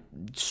time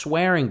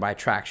swearing by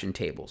traction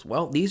tables.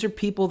 Well, these are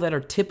people that are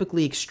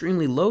typically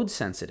extremely load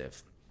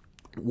sensitive.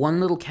 One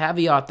little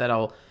caveat that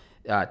I'll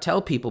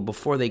tell people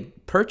before they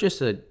purchase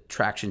a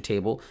traction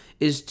table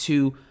is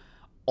to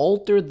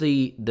alter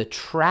the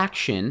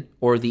traction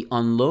or the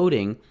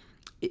unloading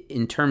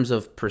in terms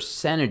of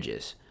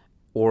percentages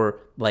or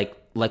like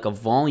a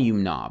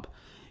volume knob.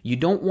 You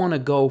don't want to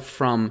go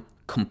from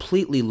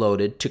completely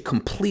loaded to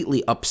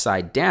completely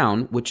upside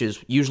down, which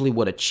is usually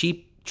what a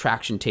cheap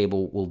traction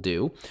table will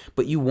do,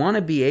 but you want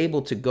to be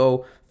able to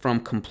go from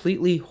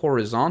completely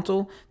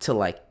horizontal to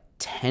like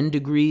 10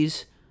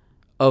 degrees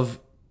of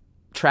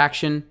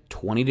traction,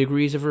 20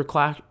 degrees of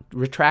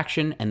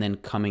retraction, and then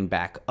coming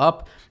back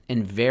up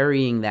and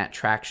varying that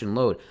traction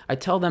load. I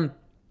tell them,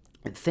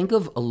 think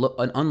of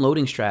an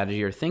unloading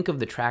strategy or think of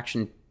the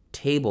traction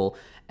table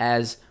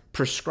as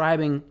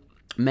prescribing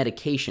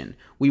medication.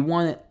 We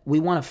want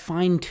to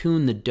fine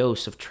tune the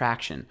dose of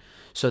traction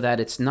so that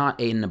it's not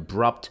an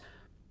abrupt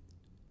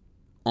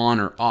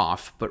on or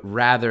off, but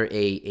rather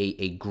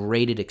a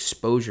graded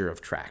exposure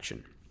of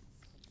traction.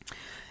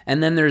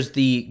 And then there's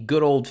the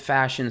good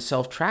old-fashioned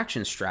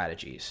self-traction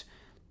strategies,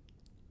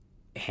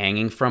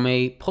 hanging from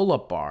a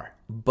pull-up bar.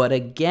 But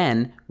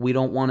again, we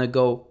don't want to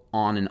go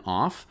on and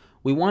off.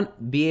 We want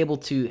to be able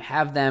to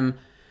have them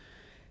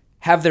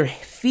have their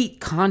feet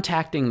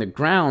contacting the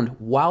ground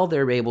while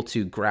they're able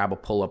to grab a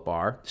pull-up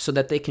bar so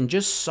that they can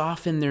just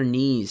soften their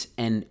knees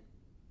and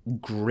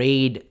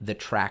grade the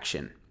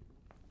traction.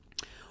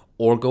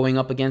 Or going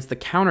up against the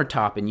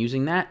countertop and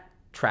using that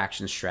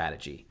traction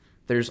strategy.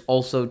 There's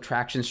also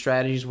traction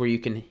strategies where you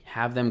can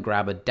have them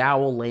grab a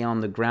dowel, lay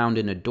on the ground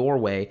in a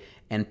doorway,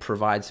 and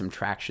provide some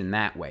traction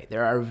that way.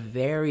 There are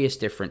various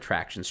different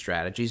traction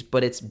strategies,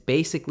 but it's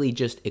basically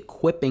just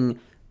equipping.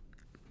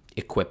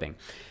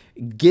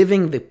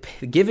 Giving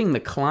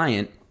the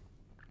client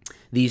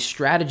these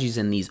strategies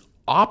and these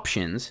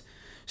options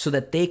so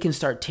that they can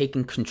start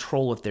taking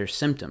control of their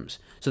symptoms,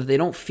 so that they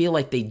don't feel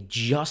like they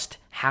just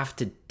have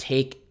to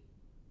take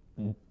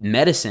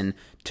medicine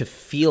to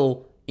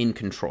feel in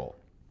control.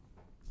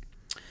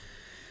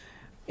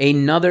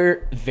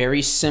 Another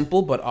very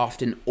simple but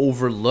often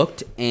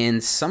overlooked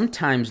and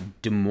sometimes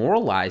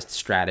demoralized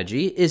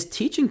strategy is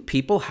teaching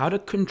people how to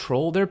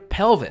control their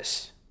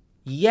pelvis.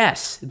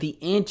 Yes, the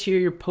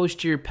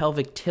anterior-posterior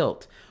pelvic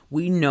tilt.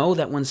 We know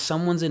that when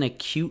someone's in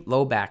acute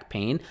low back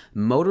pain,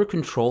 motor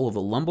control of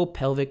the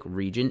lumbopelvic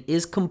region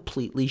is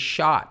completely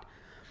shot.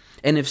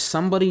 And if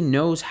somebody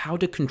knows how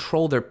to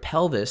control their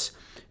pelvis,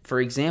 for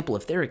example,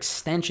 if they're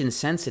extension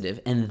sensitive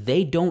and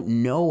they don't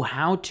know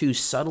how to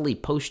subtly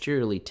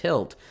posteriorly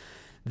tilt,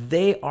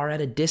 they are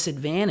at a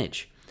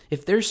disadvantage.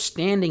 If they're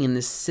standing in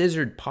this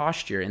scissored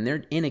posture and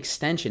they're in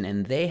extension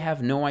and they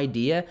have no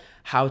idea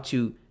how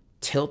to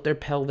tilt their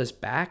pelvis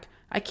back,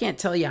 I can't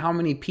tell you how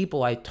many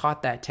people I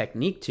taught that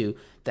technique to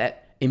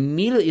that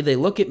immediately they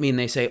look at me and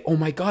they say, oh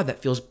my God,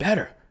 that feels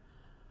better.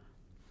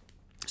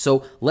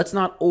 So let's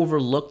not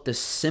overlook the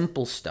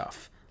simple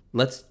stuff.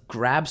 Let's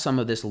grab some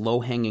of this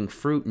low-hanging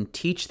fruit and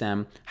teach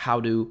them how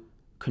to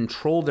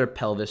control their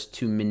pelvis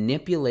to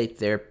manipulate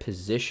their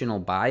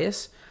positional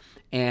bias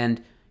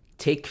and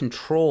take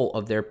control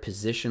of their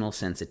positional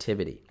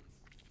sensitivity.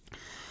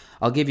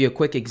 I'll give you a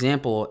quick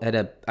example.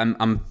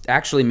 I'm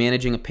actually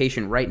managing a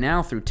patient right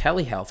now through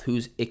telehealth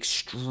who's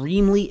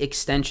extremely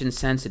extension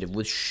sensitive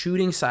with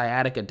shooting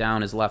sciatica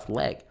down his left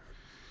leg.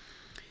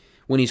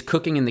 When he's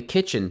cooking in the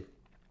kitchen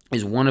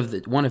is one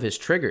of his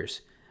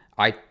triggers.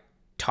 I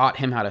taught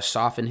him how to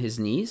soften his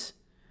knees,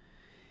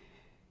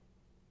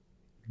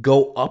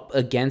 go up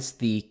against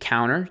the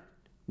counter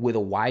with a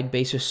wide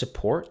base of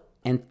support,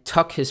 and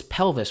tuck his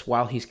pelvis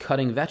while he's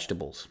cutting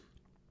vegetables.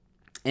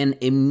 And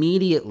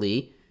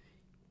immediately,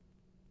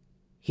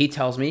 he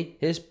tells me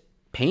his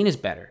pain is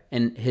better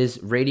and his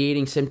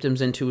radiating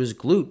symptoms into his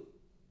glute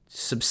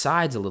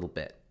subsides a little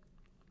bit.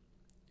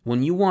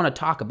 When you want to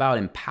talk about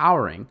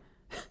empowering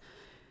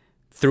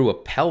through a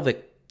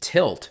pelvic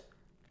tilt,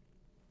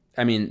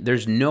 I mean,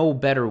 there's no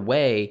better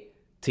way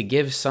to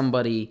give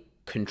somebody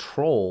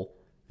control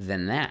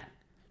than that.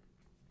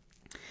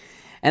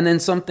 And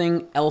then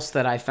something else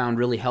that I found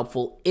really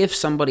helpful, if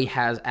somebody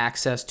has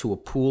access to a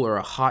pool or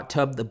a hot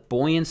tub, the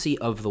buoyancy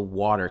of the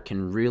water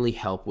can really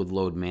help with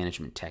load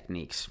management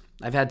techniques.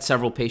 I've had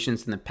several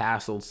patients in the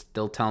past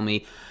they'll tell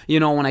me,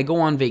 when I go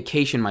on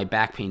vacation, my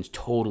back pain's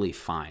totally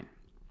fine.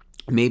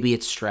 Maybe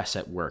it's stress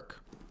at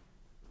work.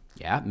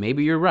 Yeah,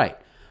 maybe you're right.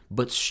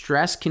 But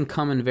stress can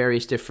come in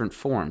various different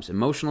forms,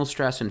 emotional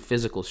stress and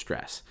physical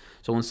stress.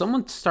 So when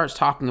someone starts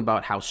talking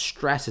about how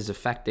stress is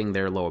affecting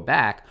their lower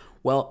back,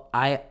 well,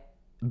 I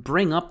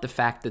bring up the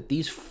fact that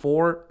these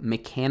 4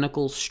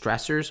 mechanical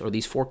stressors, or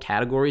these 4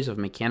 categories of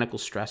mechanical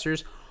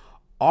stressors,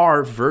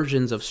 are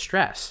versions of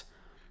stress.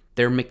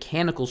 They're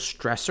mechanical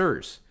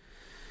stressors.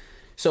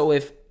 So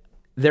if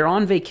they're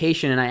on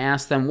vacation and I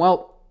ask them,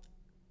 well,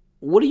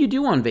 what do you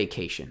do on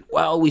vacation?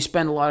 Well, we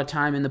spend a lot of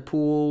time in the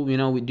pool,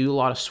 we do a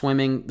lot of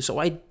swimming. So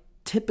I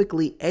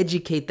typically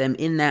educate them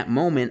in that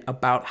moment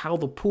about how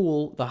the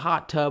pool, the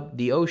hot tub,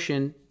 the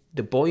ocean,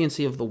 the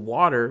buoyancy of the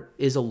water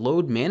is a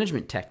load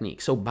management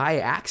technique. So by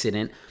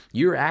accident,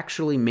 you're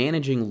actually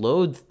managing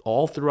load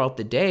all throughout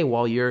the day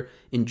while you're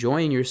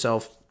enjoying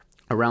yourself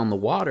around the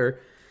water.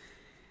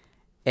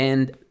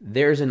 And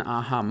there's an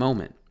aha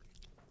moment.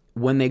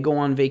 When they go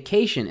on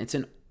vacation,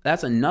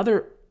 that's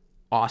another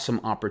awesome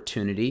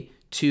opportunity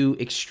to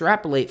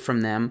extrapolate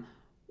from them,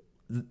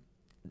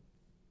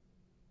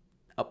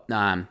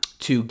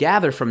 to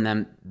gather from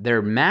them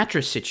their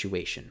mattress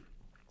situation.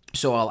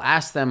 So I'll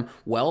ask them,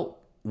 well,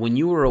 when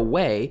you were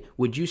away,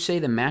 would you say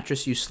the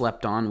mattress you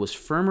slept on was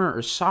firmer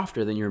or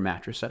softer than your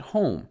mattress at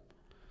home?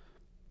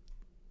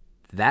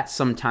 That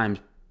sometimes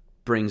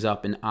brings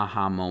up an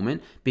aha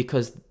moment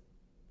because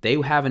they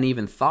haven't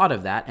even thought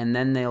of that. And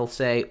then they'll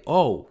say,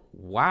 oh,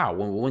 wow,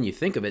 when you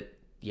think of it,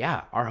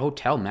 yeah, our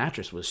hotel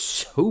mattress was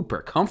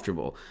super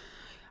comfortable.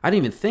 I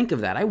didn't even think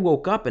of that. I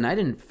woke up and I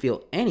didn't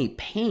feel any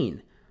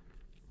pain.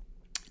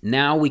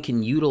 Now we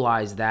can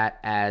utilize that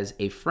as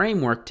a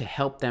framework to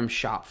help them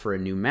shop for a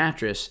new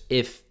mattress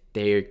if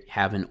they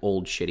have an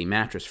old shitty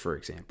mattress, for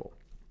example.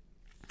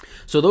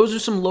 So those are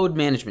some load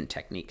management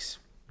techniques.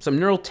 Some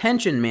neural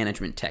tension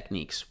management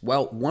techniques.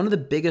 Well, one of the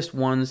biggest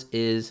ones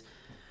is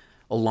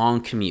a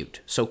long commute,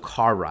 so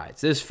car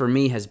rides. This, for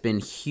me, has been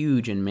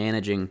huge in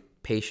managing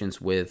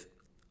patients with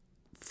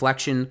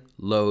flexion,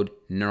 load,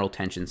 neural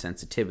tension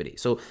sensitivity.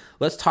 So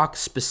let's talk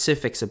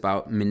specifics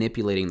about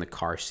manipulating the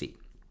car seat.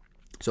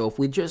 So if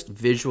we just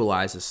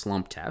visualize a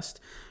slump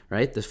test,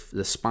 right?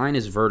 The spine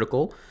is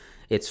vertical,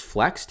 it's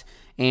flexed,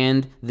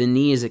 and the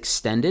knee is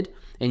extended,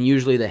 and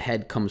usually the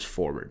head comes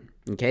forward.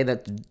 Okay,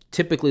 that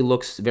typically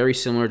looks very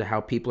similar to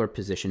how people are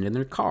positioned in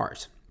their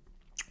cars.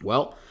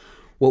 Well,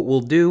 what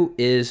we'll do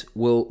is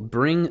we'll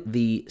bring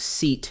the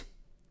seat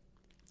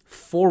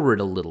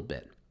forward a little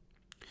bit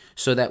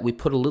so that we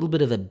put a little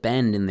bit of a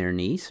bend in their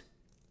knees.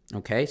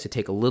 Okay, so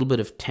take a little bit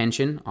of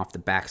tension off the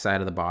back side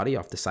of the body,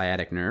 off the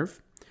sciatic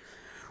nerve.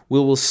 We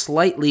will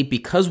slightly,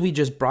 because we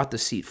just brought the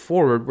seat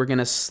forward, we're going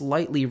to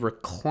slightly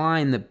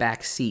recline the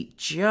back seat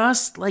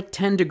just like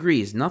 10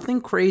 degrees.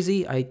 Nothing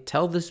crazy. I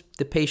tell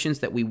the patients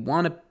that we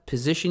want to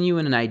position you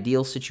in an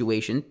ideal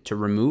situation to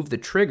remove the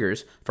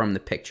triggers from the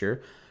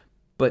picture,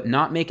 but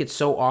not make it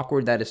so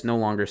awkward that it's no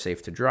longer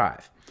safe to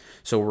drive.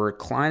 So we're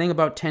reclining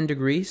about 10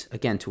 degrees,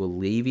 again, to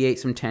alleviate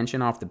some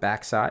tension off the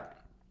back side.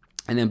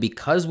 And then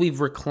because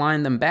we've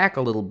reclined them back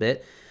a little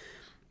bit,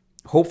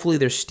 hopefully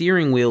their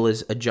steering wheel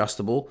is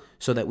adjustable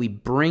so that we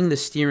bring the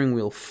steering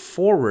wheel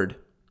forward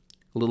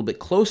a little bit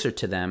closer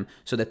to them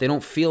so that they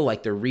don't feel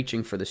like they're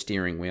reaching for the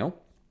steering wheel.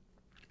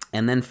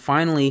 And then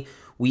finally,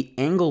 we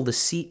angle the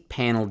seat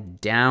panel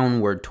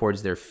downward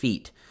towards their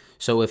feet.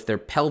 So if their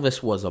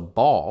pelvis was a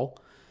ball,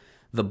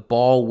 the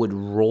ball would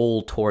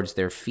roll towards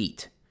their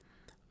feet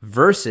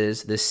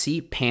versus the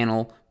seat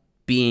panel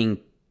being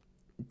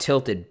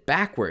tilted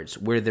backwards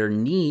where their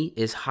knee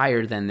is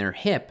higher than their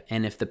hip,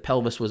 and if the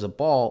pelvis was a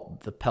ball,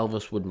 the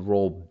pelvis would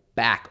roll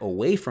back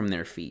away from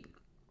their feet.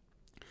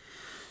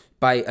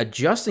 By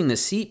adjusting the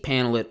seat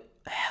panel, it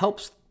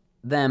helps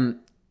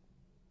them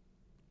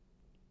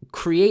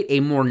create a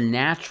more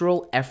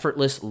natural,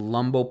 effortless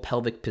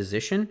lumbopelvic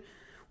position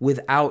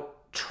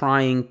without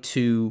trying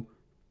to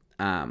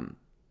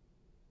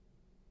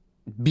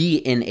be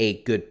in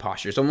a good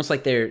posture. It's almost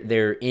like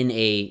they're in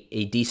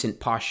a decent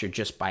posture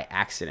just by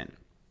accident.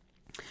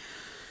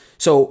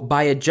 So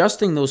by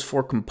adjusting those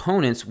four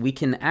components, we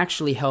can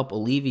actually help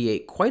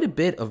alleviate quite a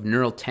bit of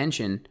neural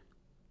tension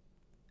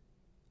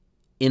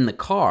in the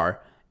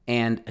car.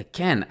 And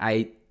again,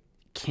 I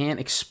can't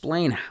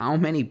explain how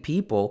many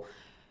people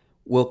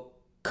will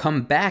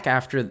come back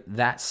after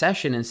that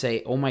session and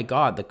say, oh my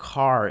God, the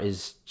car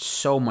is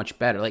so much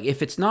better. Like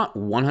if it's not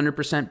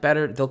 100%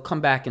 better, they'll come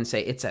back and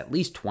say it's at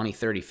least 20,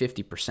 30,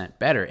 50%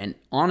 better. And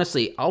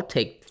honestly, I'll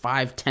take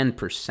 5,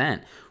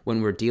 10%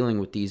 when we're dealing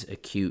with these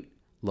acute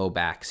low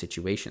back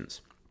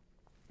situations.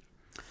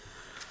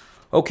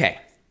 Okay,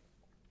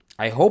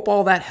 I hope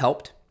all that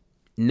helped.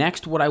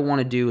 Next, what I want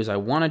to do is I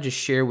want to just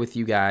share with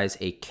you guys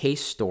a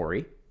case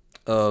story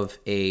of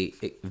a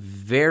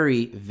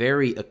very,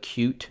 very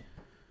acute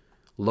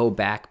low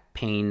back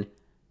pain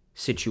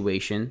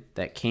situation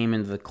that came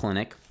into the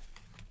clinic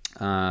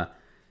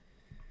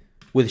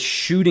with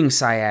shooting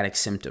sciatic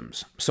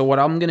symptoms. So what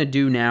I'm going to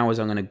do now is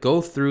I'm going to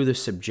go through the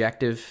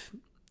subjective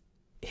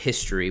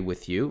history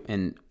with you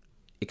and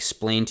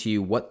explain to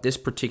you what this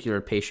particular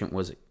patient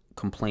was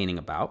complaining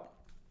about.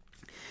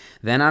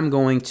 Then I'm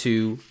going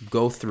to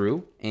go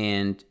through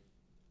and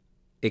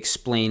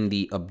explain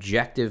the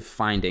objective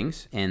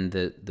findings and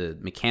the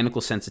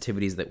mechanical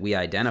sensitivities that we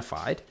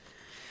identified.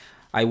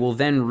 I will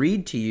then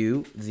read to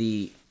you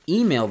the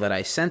email that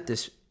I sent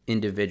this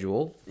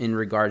individual in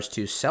regards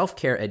to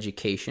self-care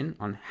education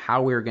on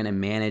how we're going to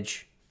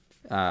manage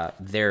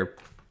their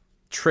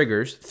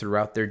triggers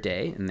throughout their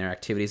day and their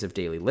activities of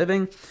daily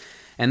living.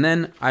 And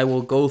then I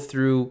will go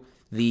through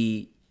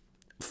I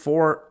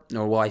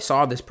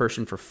saw this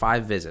person for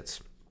 5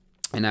 visits,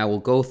 and I will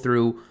go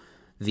through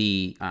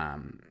the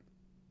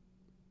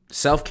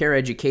self-care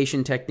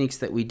education techniques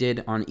that we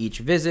did on each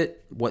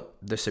visit, what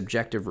the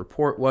subjective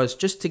report was,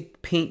 just to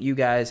paint you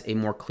guys a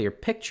more clear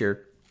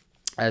picture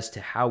as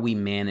to how we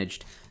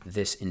managed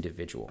this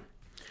individual.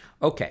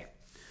 Okay,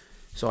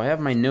 so I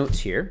have my notes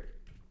here.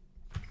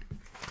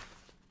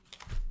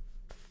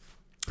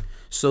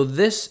 So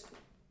this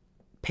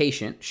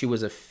patient, she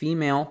was a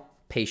female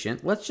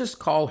patient. We'll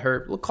call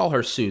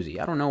her Susie.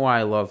 I don't know why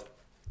I love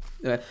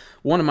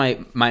one of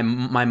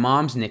my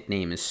mom's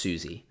nickname is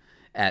Susie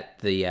at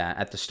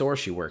the store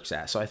she works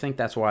at. So I think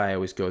that's why I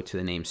always go to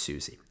the name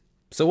Susie.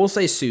 So we'll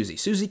say Susie.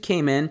 Susie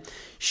came in.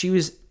 She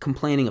was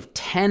complaining of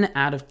 10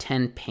 out of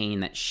 10 pain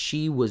that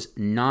she was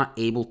not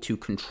able to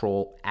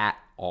control at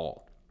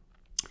all.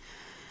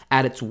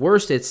 At its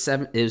worst, it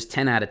was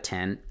 10 out of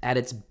 10. At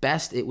its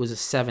best, it was a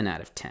 7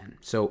 out of 10.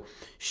 So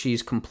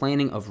she's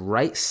complaining of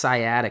right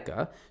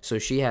sciatica. So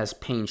she has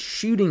pain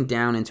shooting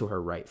down into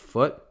her right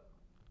foot.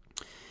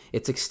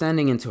 It's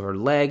extending into her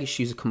leg.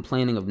 She's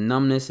complaining of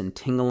numbness and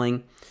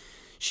tingling.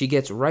 She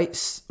gets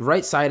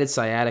right-sided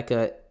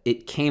sciatica.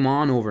 It came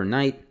on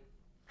overnight.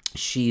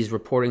 She's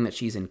reporting that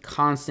she's in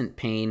constant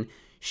pain.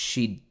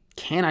 She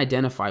can't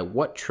identify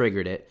what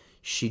triggered it.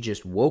 She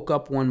just woke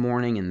up one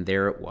morning and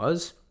there it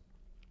was.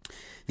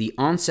 The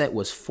onset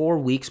was 4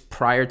 weeks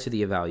prior to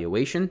the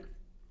evaluation.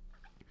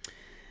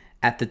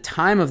 At the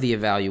time of the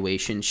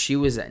evaluation, she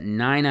was at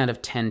 9 out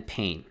of 10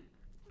 pain.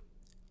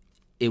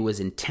 It was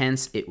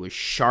intense. It was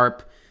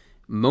sharp.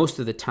 Most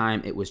of the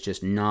time, it was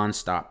just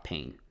nonstop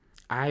pain.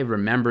 I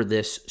remember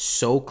this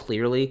so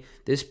clearly.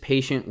 This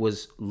patient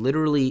was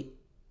literally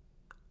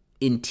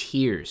in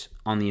tears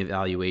on the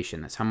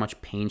evaluation. That's how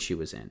much pain she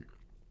was in.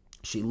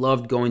 She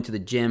loved going to the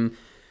gym.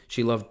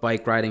 She loved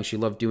bike riding. She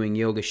loved doing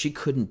yoga. She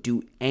couldn't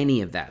do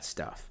any of that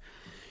stuff.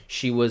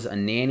 She was a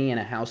nanny and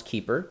a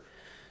housekeeper.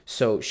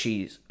 So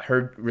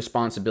her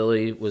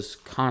responsibility was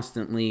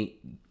constantly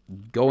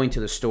going to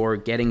the store,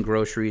 getting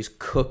groceries,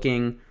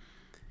 cooking,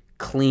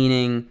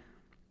 cleaning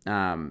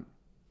around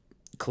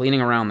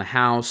the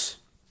house.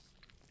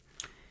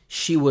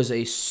 She was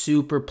a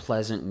super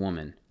pleasant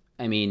woman.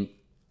 I mean,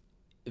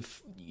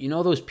 if you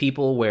know those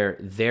people where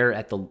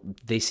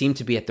they seem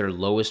to be at their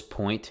lowest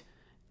point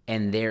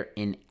and they're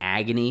in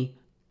agony,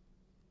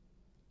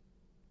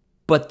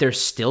 but they're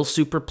still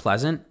super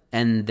pleasant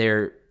and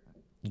they're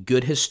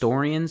good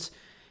historians,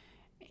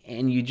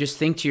 and you just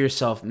think to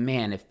yourself,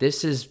 man, if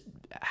this is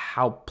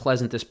how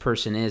pleasant this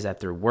person is at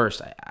their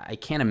worst, I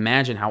can't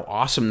imagine how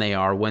awesome they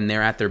are when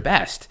they're at their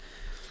best.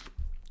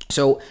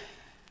 So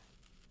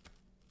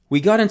we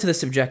got into the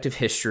subjective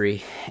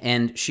history,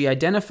 and she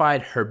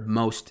identified her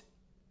most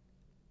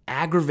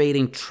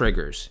aggravating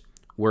triggers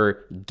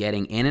were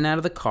getting in and out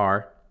of the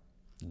car,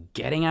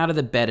 getting out of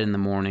the bed in the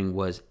morning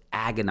was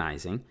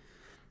agonizing,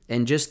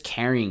 and just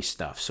carrying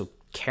stuff. So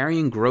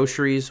carrying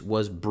groceries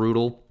was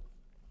brutal.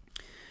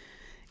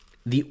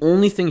 The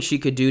only thing she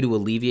could do to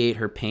alleviate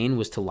her pain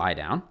was to lie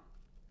down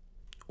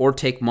or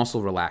take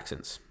muscle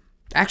relaxants.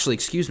 Actually,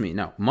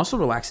 muscle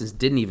relaxants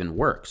didn't even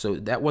work, so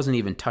that wasn't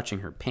even touching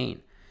her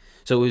pain.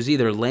 So it was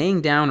either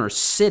laying down or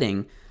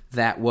sitting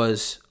that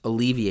was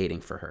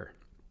alleviating for her.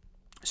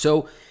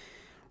 So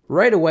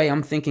right away,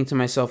 I'm thinking to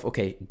myself,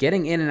 okay,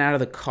 getting in and out of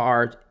the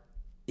car,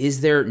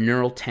 is there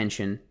neural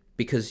tension?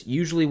 because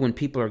usually when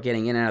people are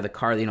getting in and out of the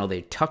car,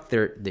 they tuck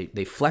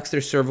they flex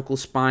their cervical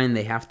spine.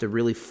 They have to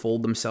really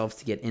fold themselves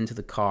to get into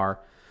the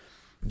car.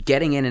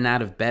 Getting in and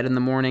out of bed in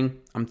the morning,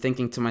 I'm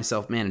thinking to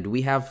myself, man, do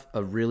we have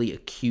a really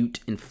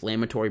acute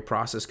inflammatory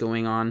process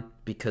going on?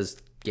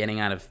 Because getting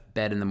out of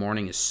bed in the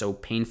morning is so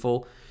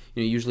painful.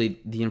 Usually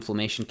the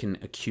inflammation can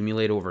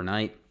accumulate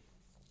overnight.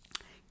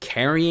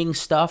 Carrying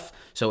stuff,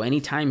 so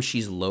anytime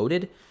she's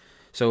loaded,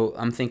 so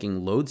I'm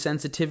thinking load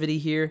sensitivity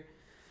here.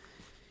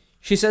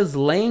 She says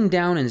laying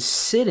down and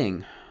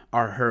sitting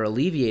are her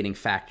alleviating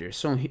factors.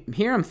 So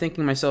here I'm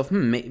thinking to myself,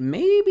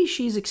 maybe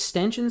she's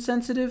extension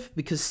sensitive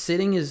because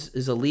sitting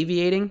is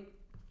alleviating.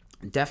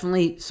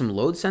 Definitely some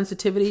load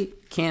sensitivity.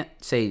 Can't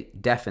say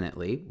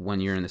definitely when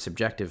you're in the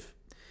subjective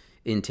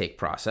intake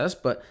process,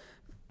 but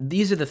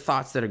these are the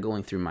thoughts that are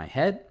going through my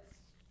head.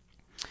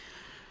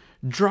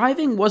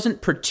 Driving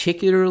wasn't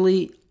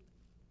particularly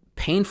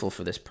painful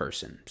for this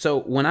person. So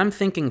when I'm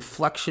thinking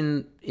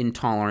flexion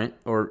intolerant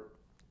or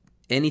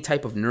any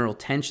type of neural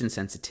tension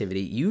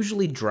sensitivity,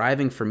 usually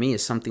driving for me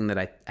is something that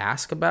I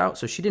ask about.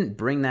 So she didn't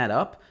bring that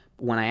up.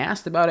 When I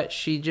asked about it,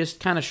 she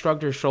just kind of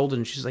shrugged her shoulders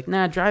and she's like,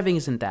 nah, driving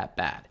isn't that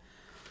bad.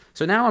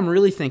 So now I'm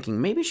really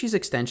thinking maybe she's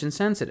extension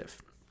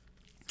sensitive.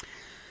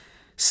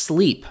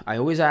 Sleep. I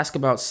always ask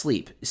about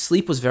sleep.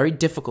 Sleep was very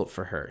difficult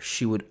for her.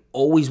 She would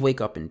always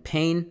wake up in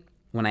pain.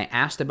 When I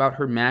asked about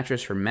her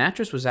mattress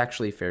was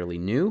actually fairly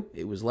new.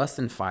 It was less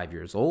than 5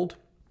 years old.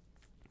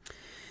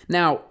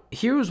 Now,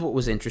 here's what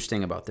was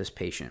interesting about this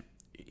patient.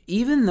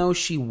 Even though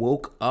she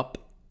woke up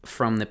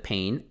from the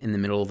pain in the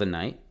middle of the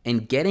night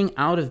and getting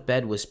out of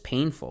bed was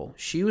painful,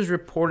 she was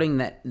reporting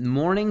that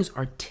mornings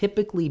are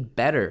typically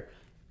better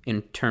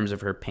in terms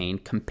of her pain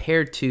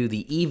compared to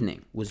the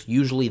evening was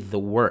usually the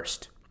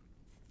worst.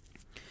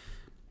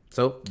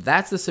 So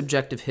that's the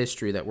subjective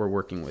history that we're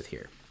working with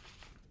here.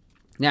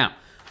 Now,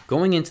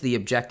 going into the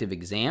objective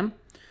exam,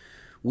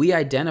 we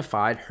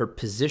identified her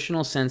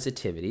positional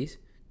sensitivities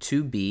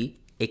to be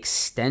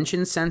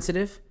extension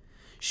sensitive.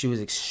 She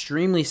was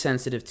extremely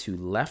sensitive to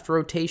left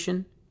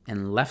rotation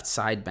and left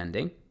side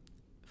bending.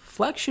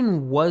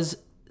 Flexion was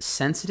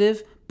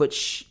sensitive, but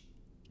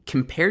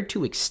compared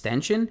to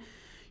extension,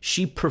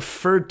 she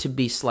preferred to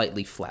be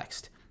slightly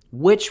flexed,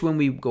 which when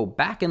we go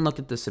back and look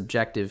at the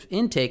subjective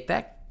intake,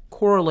 that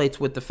correlates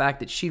with the fact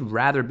that she'd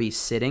rather be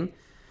sitting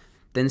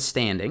than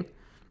standing.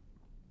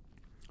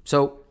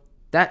 So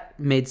that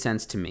made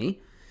sense to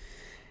me.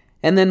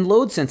 And then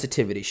load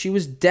sensitivity. She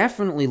was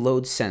definitely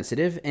load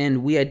sensitive,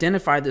 and we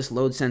identified this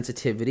load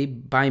sensitivity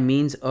by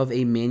means of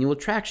a manual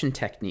traction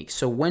technique.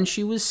 So when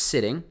she was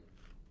sitting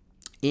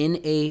in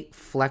a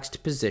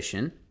flexed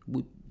position,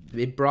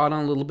 it brought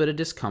on a little bit of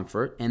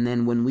discomfort, and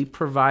then when we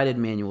provided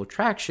manual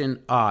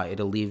traction, it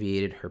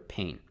alleviated her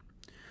pain.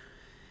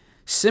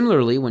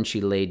 Similarly, when she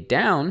laid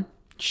down,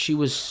 she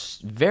was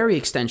very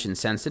extension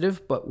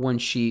sensitive, but when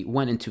she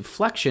went into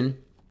flexion,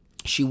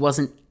 she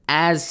wasn't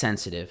as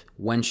sensitive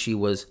when she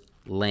was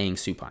laying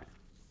supine.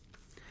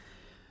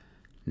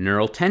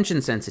 Neural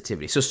tension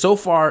sensitivity. So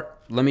far,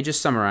 let me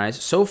just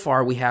summarize. So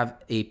far, we have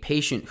a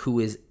patient who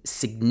is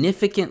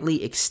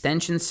significantly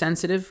extension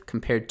sensitive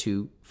compared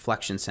to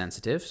flexion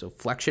sensitive. So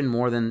flexion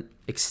more than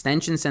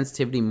extension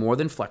sensitivity, more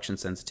than flexion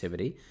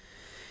sensitivity,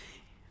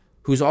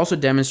 who's also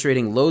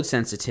demonstrating load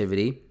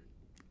sensitivity.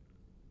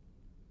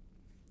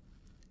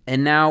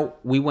 And now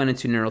we went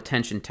into neural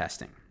tension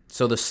testing.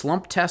 So the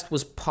slump test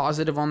was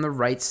positive on the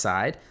right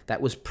side.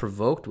 That was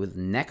provoked with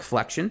neck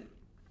flexion.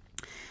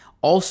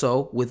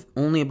 Also with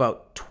only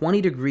about 20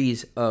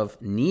 degrees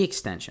of knee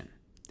extension.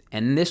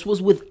 And this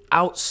was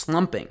without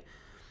slumping.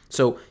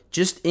 So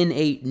just in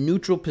a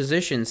neutral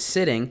position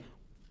sitting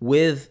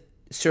with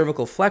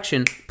cervical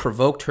flexion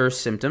provoked her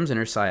symptoms in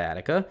her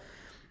sciatica.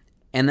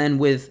 And then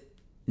with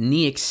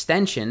knee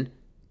extension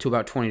to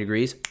about 20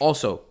 degrees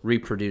also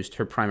reproduced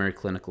her primary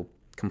clinical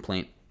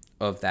complaint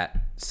of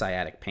that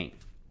sciatic pain.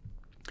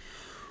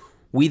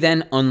 We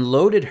then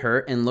unloaded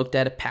her and looked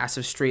at a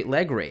passive straight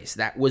leg raise.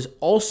 That was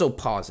also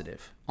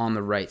positive on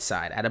the right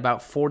side at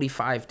about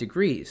 45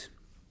 degrees.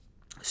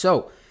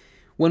 So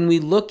when we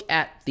look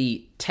at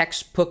the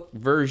textbook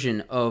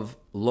version of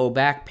low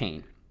back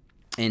pain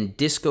and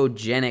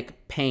discogenic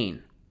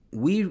pain,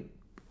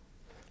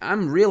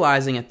 I'm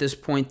realizing at this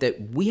point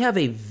that we have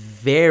a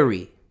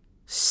very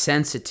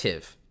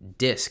sensitive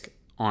disc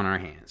on our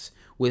hands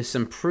with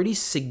some pretty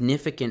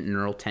significant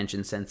neural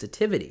tension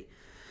sensitivity.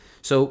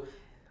 So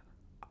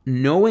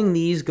knowing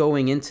these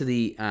going into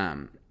the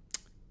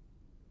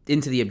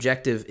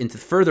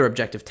further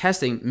objective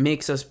testing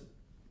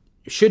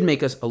should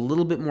make us a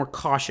little bit more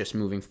cautious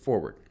moving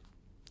forward.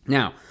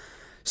 Now,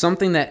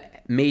 something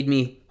that made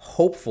me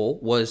hopeful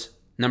was,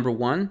 number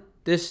one,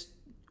 this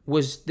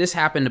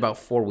happened about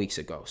 4 weeks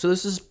ago. So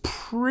this is a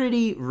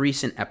pretty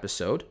recent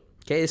episode.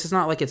 Okay, this is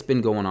not like it's been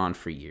going on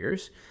for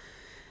years.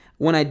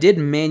 When I did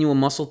manual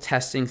muscle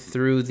testing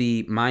through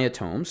the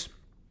myotomes,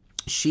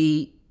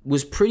 she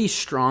was pretty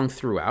strong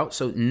throughout,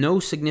 so no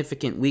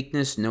significant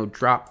weakness, no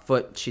drop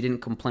foot. She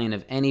didn't complain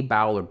of any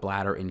bowel or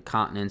bladder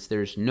incontinence.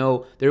 There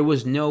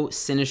was no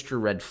sinister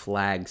red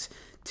flags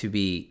to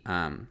be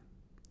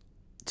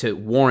to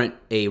warrant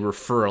a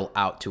referral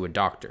out to a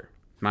doctor.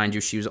 Mind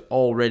you, she was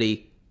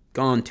already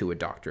gone to a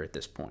doctor at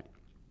this point.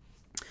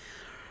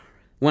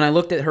 When I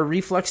looked at her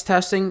reflex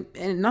testing,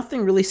 and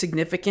nothing really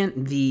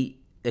significant. The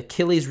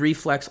Achilles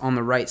reflex on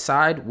the right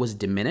side was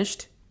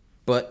diminished,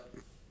 but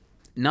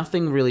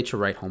nothing really to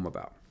write home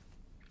about.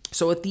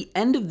 So at the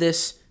end of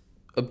this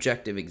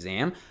objective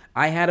exam,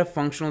 I had a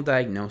functional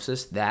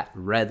diagnosis that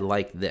read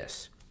like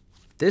this.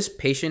 This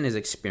patient is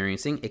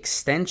experiencing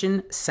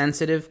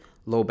extension-sensitive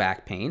low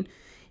back pain,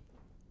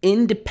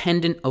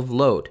 independent of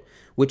load,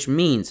 which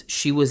means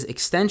she was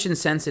extension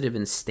sensitive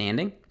in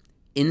standing,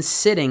 in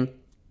sitting,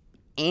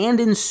 and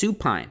in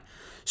supine.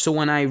 So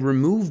when I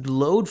removed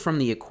load from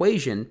the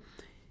equation,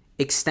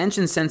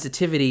 extension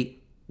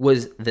sensitivity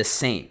was the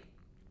same.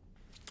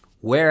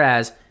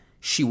 Whereas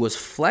she was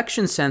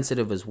flexion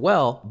sensitive as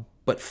well,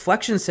 but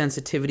flexion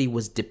sensitivity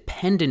was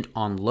dependent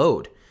on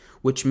load,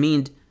 which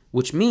means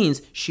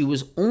she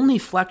was only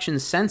flexion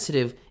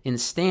sensitive in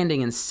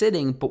standing and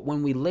sitting, but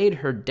when we laid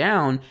her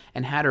down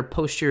and had her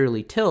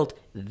posteriorly tilt,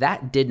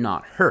 that did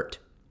not hurt.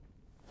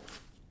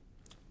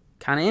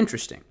 Kind of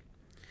interesting.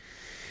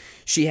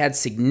 She had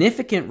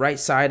significant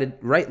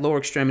right lower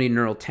extremity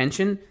neural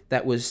tension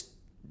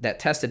that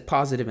tested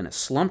positive in a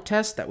slump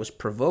test that was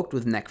provoked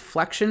with neck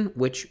flexion,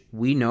 which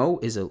we know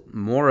is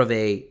more of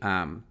a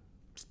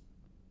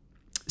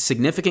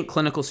significant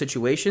clinical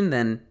situation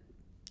than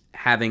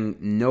having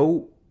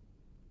no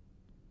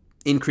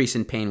increase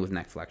in pain with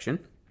neck flexion.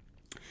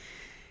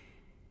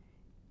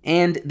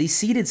 And the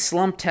seated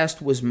slump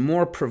test was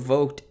more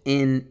provoked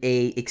in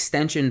a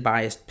extension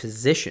biased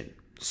position.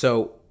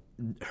 So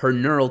her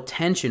neural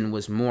tension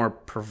was more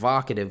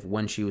provocative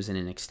when she was in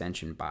an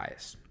extension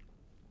bias.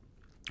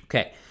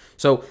 Okay,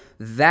 so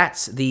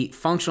that's the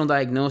functional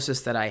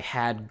diagnosis that I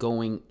had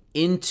going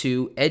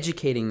into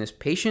educating this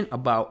patient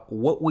about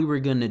what we were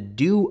going to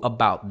do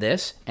about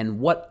this and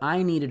what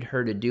I needed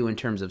her to do in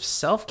terms of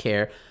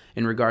self-care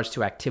in regards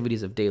to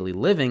activities of daily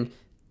living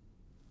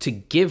to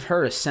give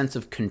her a sense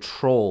of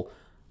control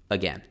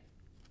again.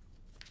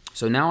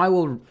 So now I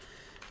will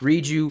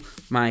read you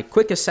my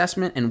quick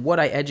assessment and what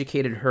I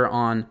educated her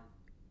on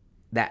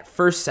that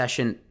first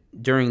session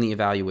during the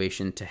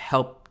evaluation to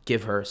help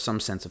give her some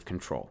sense of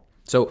control.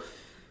 So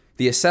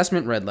the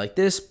assessment read like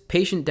this.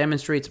 Patient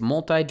demonstrates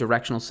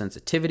multi-directional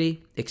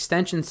sensitivity.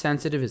 Extension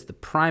sensitive is the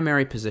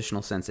primary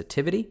positional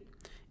sensitivity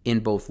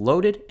in both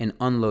loaded and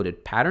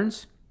unloaded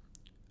patterns,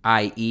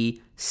 i.e.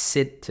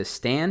 sit to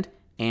stand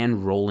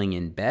and rolling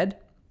in bed.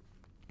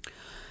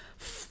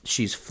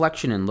 She's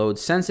flexion and load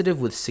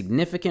sensitive with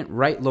significant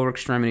right lower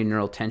extremity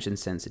neural tension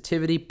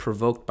sensitivity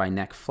provoked by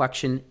neck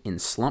flexion in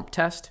slump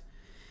test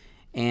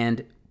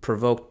and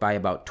provoked by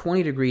about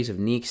 20 degrees of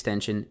knee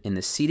extension in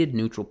the seated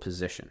neutral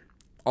position.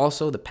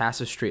 Also, the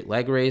passive straight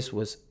leg raise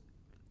was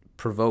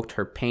provoked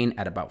her pain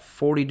at about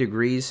 40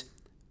 degrees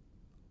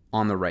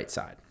on the right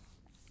side.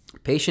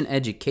 Patient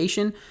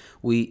education,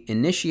 we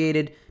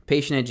initiated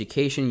patient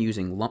education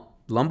using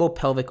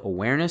lumbopelvic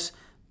awareness,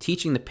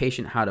 teaching the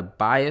patient how to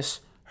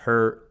bias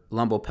her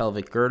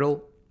lumbopelvic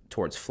girdle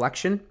towards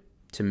flexion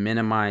to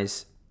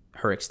minimize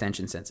her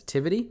extension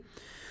sensitivity.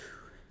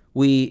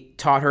 We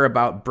taught her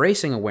about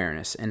bracing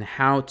awareness and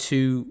how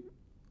to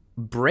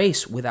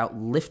brace without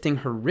lifting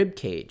her rib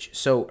cage.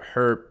 So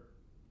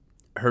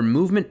her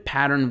movement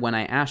pattern when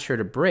I asked her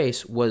to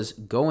brace was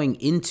going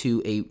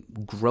into a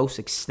gross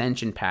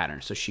extension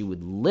pattern. So she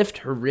would lift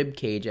her rib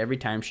cage every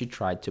time she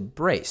tried to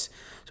brace.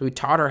 So we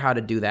taught her how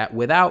to do that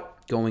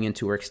without going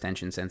into her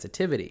extension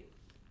sensitivity.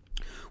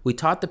 We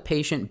taught the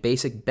patient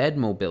basic bed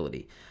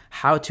mobility,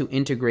 how to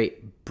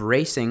integrate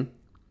bracing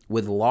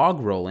with log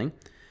rolling,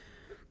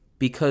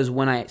 because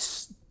when I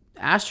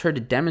asked her to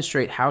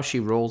demonstrate how she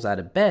rolls out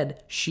of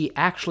bed, she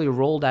actually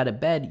rolled out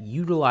of bed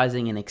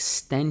utilizing an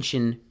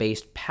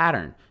extension-based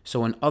pattern.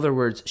 So in other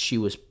words, she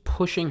was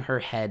pushing her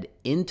head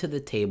into the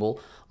table,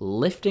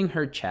 lifting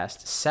her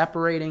chest,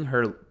 separating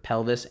her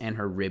pelvis and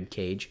her rib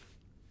cage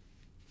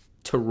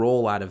to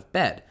roll out of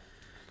bed.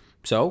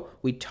 So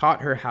we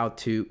taught her how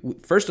to,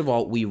 first of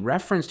all, we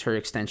referenced her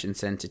extension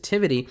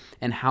sensitivity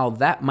and how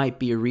that might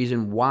be a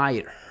reason why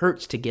it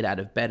hurts to get out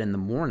of bed in the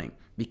morning,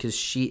 because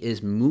she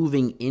is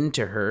moving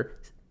into her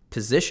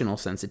positional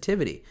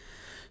sensitivity.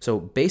 So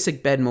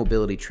basic bed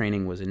mobility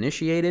training was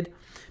initiated.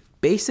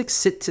 Basic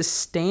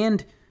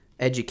sit-to-stand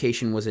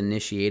education was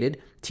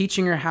initiated,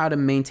 teaching her how to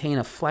maintain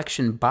a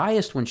flexion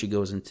bias when she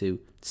goes into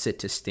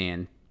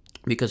sit-to-stand,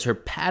 because her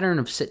pattern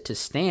of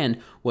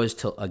sit-to-stand was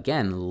to,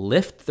 again,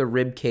 lift the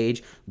rib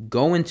cage,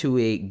 go into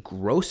a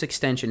gross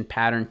extension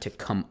pattern to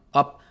come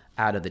up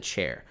out of the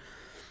chair.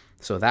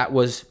 So that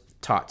was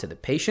taught to the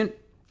patient.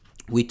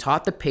 We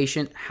taught the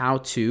patient how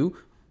to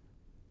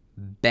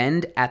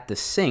bend at the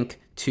sink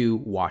to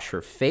wash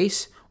her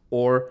face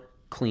or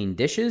clean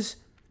dishes,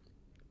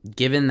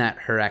 given that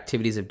her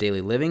activities of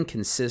daily living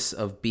consists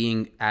of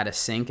being at a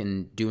sink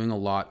and doing a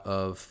lot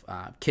of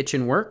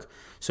kitchen work.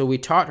 So we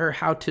taught her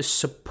how to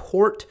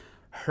support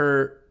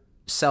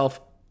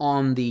herself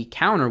on the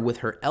counter with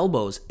her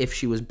elbows if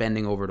she was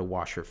bending over to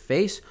wash her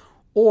face,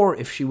 Or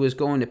if she was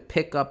going to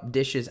pick up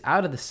dishes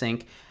out of the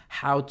sink,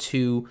 how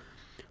to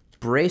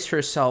brace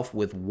herself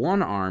with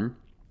one arm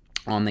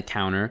on the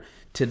counter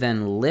to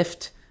then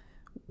lift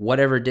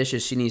whatever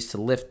dishes she needs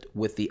to lift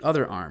with the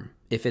other arm,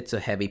 if it's a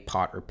heavy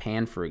pot or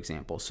pan, for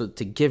example. So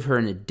to give her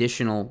an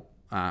additional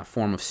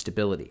form of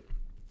stability.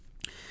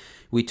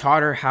 We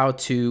taught her how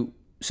to,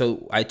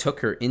 so I took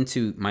her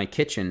into my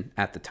kitchen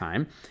at the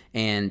time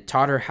and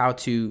taught her how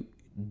to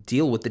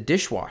deal with the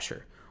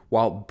dishwasher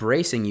while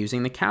bracing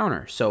using the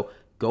counter. So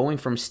going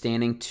from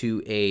standing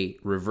to a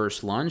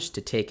reverse lunge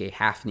to take a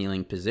half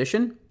kneeling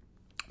position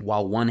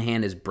while one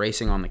hand is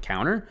bracing on the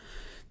counter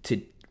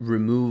to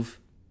remove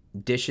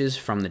dishes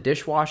from the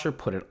dishwasher,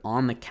 put it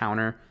on the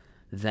counter,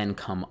 then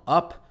come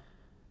up,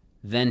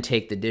 then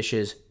take the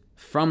dishes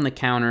from the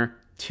counter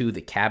to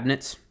the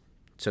cabinets.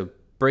 So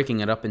breaking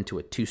it up into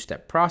a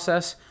two-step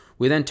process.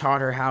 We then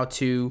taught her how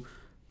to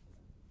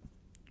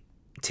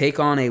take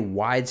on a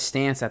wide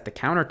stance at the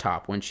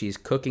countertop when she's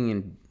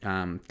cooking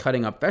and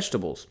cutting up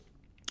vegetables.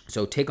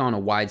 So take on a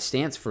wide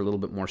stance for a little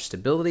bit more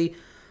stability,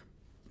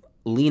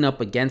 lean up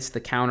against the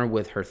counter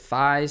with her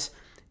thighs,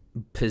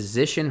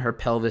 position her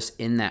pelvis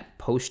in that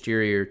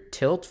posterior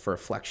tilt for a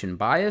flexion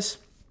bias.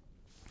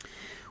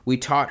 We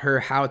taught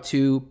her how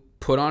to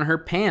put on her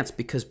pants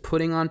because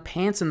putting on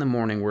pants in the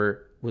morning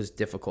was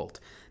difficult.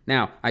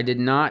 Now, I did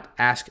not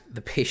ask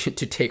the patient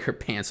to take her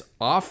pants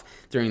off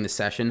during the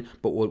session,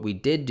 but what we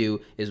did do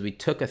is we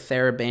took a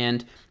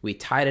TheraBand, we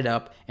tied it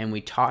up, and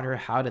we taught her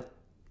how to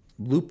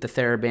loop the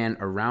TheraBand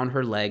around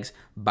her legs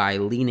by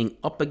leaning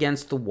up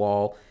against the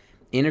wall,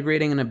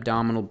 integrating an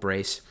abdominal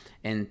brace,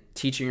 and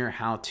teaching her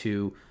how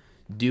to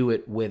do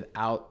it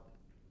without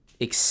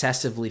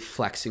excessively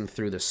flexing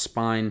through the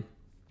spine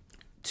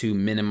to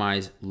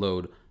minimize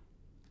load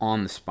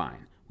on the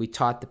spine. We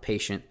taught the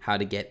patient how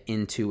to get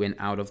into and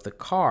out of the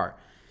car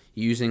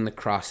using the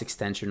cross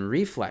extension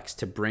reflex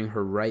to bring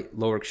her right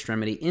lower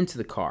extremity into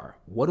the car.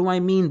 What do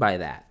I mean by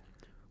that?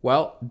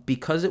 Well,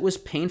 because it was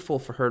painful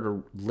for her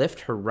to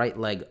lift her right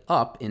leg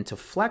up into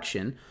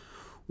flexion,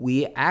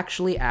 we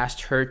actually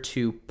asked her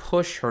to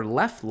push her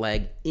left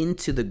leg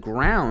into the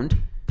ground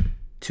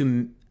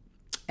to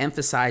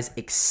emphasize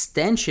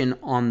extension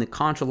on the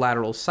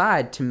contralateral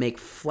side to make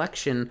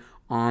flexion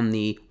on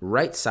the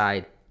right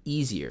side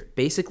easier.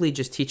 Basically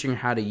just teaching her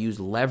how to use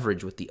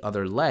leverage with the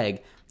other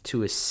leg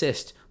to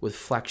assist with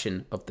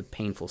flexion of the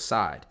painful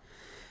side.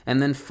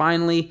 And then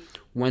finally,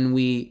 when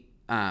we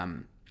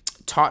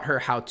taught her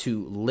how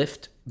to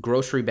lift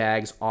grocery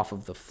bags off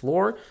of the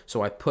floor,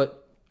 so I put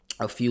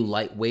a few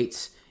light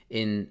weights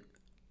in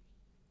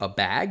a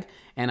bag,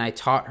 and I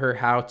taught her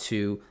how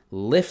to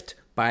lift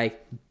by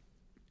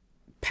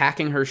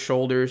packing her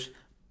shoulders,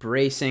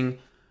 bracing,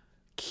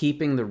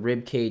 keeping the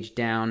rib cage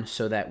down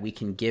so that we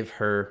can give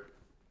her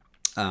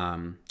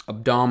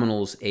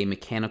abdominals a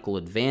mechanical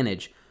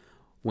advantage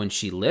when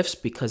she lifts,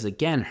 because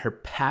again, her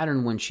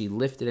pattern when she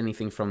lifted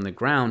anything from the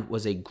ground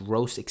was a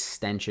gross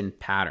extension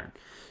pattern.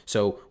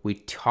 So we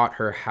taught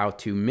her how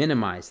to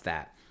minimize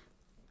that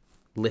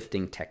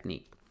lifting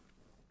technique.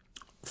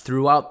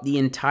 Throughout the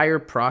entire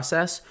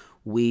process,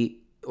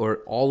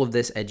 all of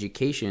this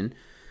education,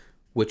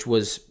 which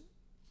was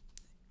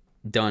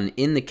done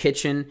in the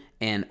kitchen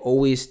and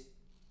always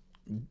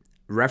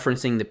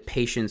referencing the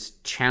patient's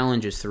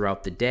challenges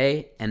throughout the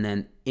day, and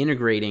then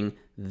integrating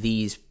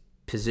these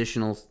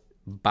positional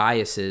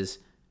biases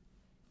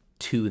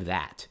to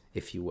that,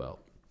 if you will.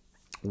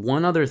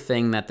 One other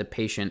thing that the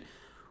patient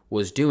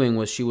was doing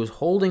was she was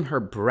holding her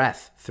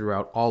breath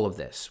throughout all of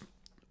this,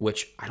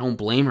 which I don't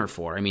blame her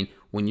for. I mean,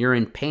 when you're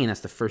in pain,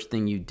 that's the first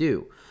thing you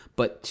do.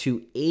 But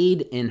to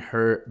aid in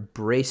her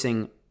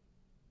bracing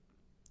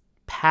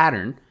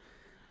pattern,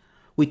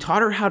 we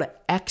taught her how to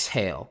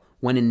exhale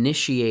when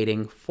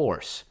initiating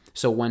force.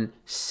 So when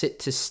sit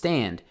to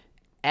stand,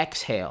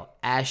 exhale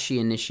as she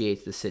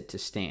initiates the sit to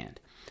stand.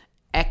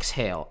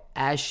 Exhale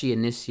as she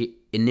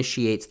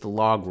initiates the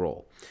log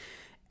roll.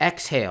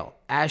 Exhale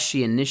as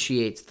she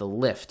initiates the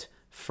lift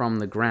from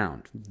the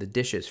ground, the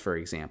dishes, for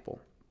example.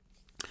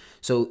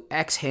 So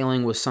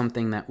exhaling was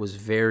something that was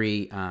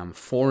very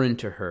foreign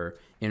to her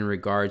in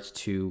regards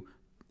to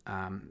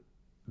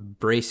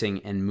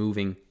bracing and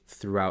moving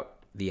throughout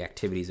the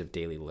activities of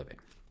daily living.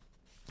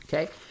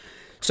 Okay,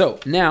 so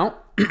now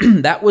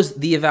that was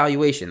the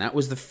evaluation. That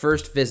was the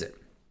first visit.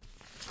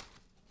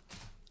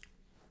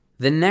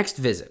 The next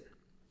visit.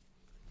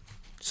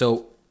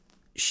 So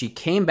she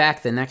came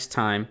back the next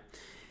time.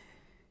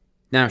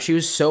 Now, she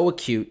was so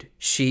acute,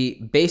 she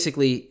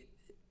basically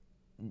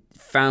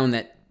found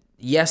that,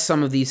 yes,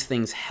 some of these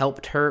things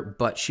helped her,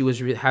 but she was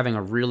having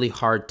a really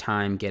hard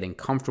time getting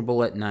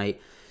comfortable at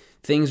night.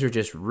 Things were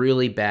just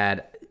really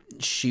bad.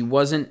 She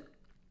wasn't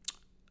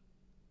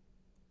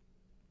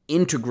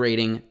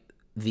integrating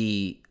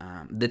the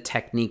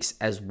techniques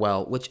as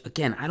well, which,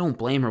 again, I don't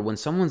blame her. When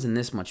someone's in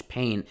this much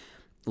pain,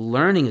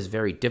 learning is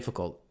very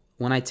difficult.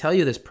 When I tell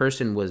you this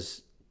person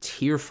was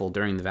tearful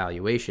during the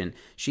evaluation,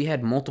 she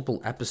had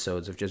multiple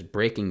episodes of just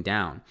breaking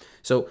down.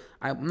 So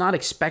I'm not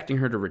expecting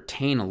her to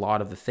retain a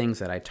lot of the things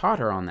that I taught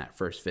her on that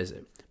first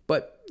visit.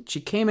 But she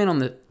came in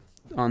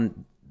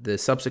on the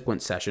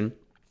subsequent session.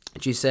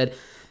 She said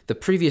the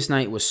previous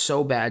night was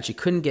so bad she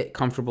couldn't get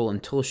comfortable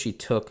until she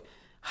took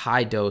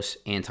high-dose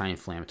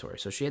anti-inflammatory.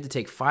 So she had to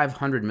take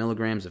 500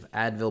 milligrams of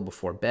Advil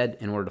before bed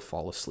in order to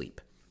fall asleep.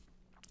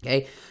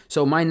 Okay,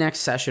 so my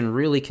next session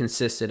really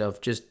consisted of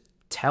just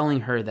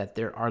telling her that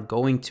there are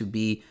going to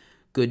be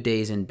good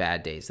days and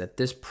bad days, that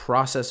this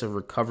process of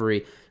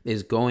recovery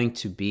is going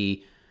to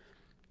be,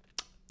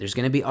 there's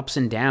going to be ups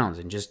and downs,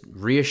 and just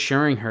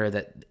reassuring her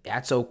that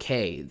that's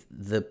okay.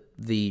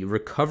 The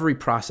recovery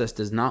process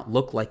does not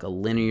look like a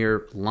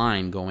linear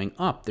line going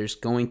up. There's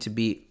going to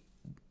be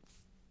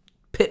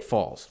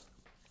pitfalls.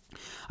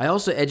 I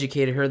also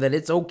educated her that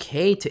it's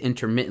okay to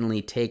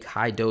intermittently take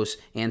high-dose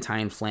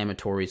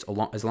anti-inflammatories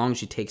as long as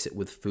she takes it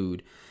with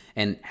food,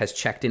 and has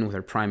checked in with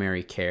her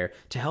primary care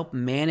to help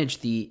manage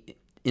the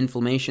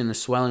inflammation, the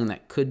swelling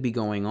that could be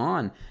going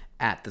on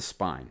at the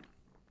spine.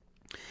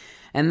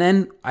 And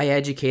then I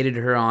educated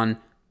her on,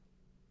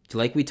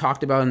 like we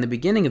talked about in the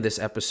beginning of this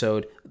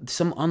episode,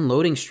 some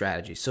unloading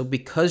strategies. So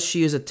because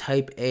she is a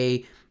type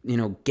A,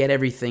 get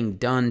everything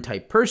done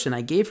type person,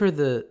 I gave her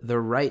the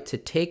right to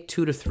take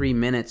 2 to 3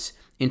 minutes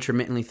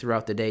intermittently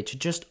throughout the day to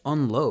just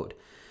unload,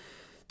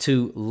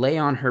 to lay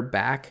on her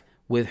back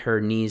with her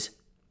knees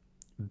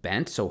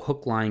bent, so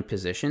hook lying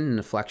position and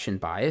a flexion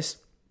bias,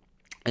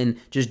 and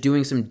just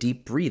doing some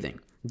deep breathing,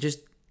 just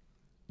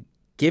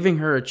giving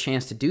her a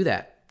chance to do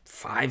that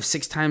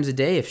 5-6 times a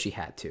day if she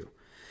had to.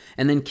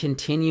 And then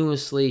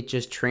continuously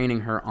just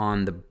training her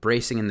on the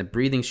bracing and the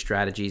breathing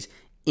strategies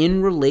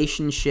in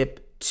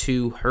relationship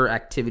to her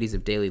activities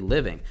of daily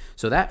living.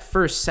 So that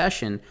first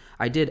session,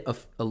 I did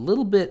a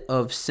little bit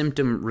of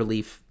symptom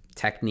relief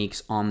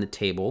techniques on the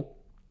table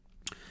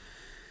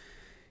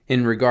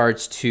in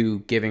regards to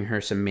giving her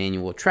some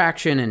manual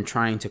traction and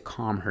trying to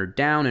calm her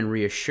down and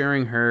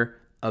reassuring her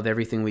of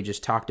everything we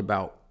just talked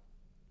about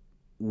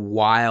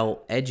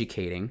while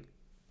educating.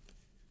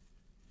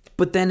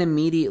 But then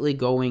immediately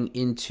going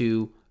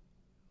into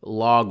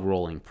log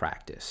rolling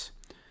practice,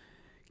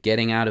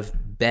 getting out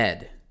of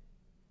bed,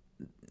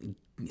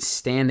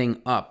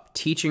 standing up,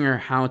 teaching her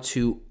how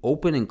to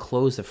open and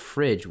close the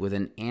fridge with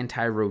an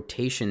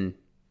anti-rotation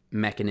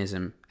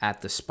mechanism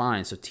at the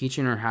spine. So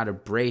teaching her how to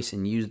brace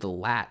and use the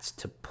lats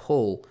to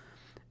pull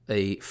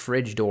a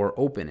fridge door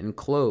open and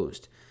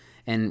closed,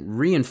 and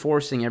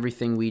reinforcing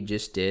everything we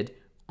just did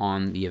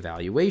on the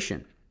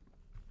evaluation.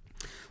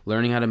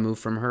 Learning how to move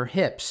from her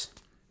hips.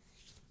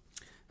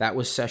 That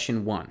was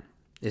session 1.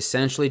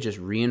 Essentially just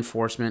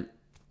reinforcement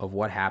of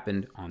what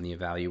happened on the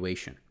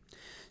evaluation.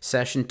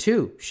 Session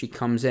 2, she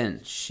comes in.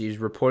 She's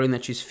reporting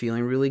that she's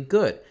feeling really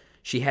good.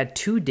 She had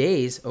 2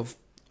 days of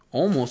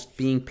almost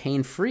being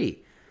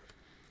pain-free.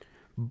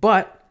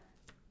 But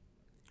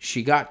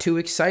she got too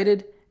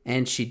excited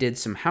and she did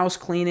some house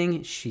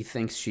cleaning. She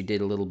thinks she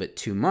did a little bit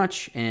too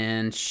much,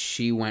 and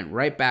she went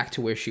right back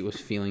to where she was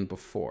feeling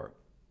before.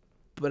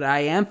 But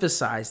I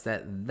emphasize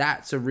that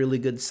that's a really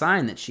good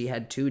sign that she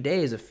had 2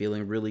 days of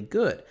feeling really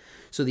good.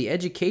 So the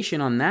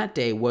education on that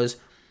day was,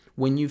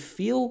 when you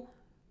feel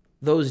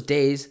those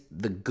days,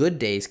 the good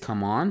days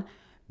come on,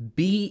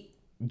 be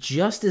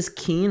just as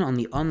keen on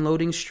the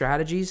unloading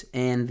strategies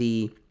and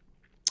the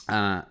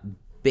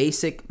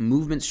basic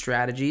movement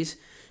strategies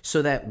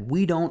so that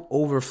we don't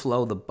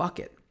overflow the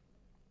bucket.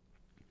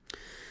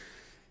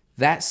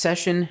 That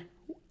session,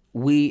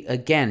 we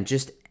again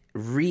just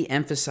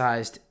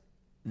re-emphasized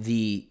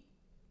the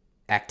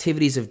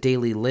activities of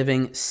daily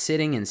living,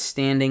 sitting and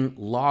standing,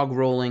 log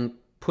rolling,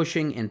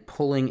 pushing and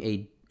pulling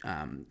a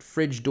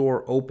fridge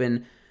door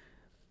open,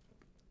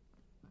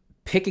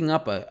 picking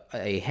up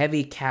a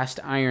heavy cast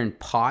iron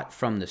pot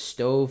from the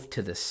stove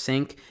to the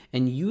sink,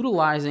 and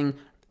utilizing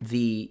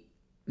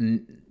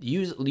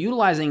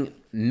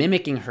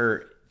mimicking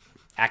her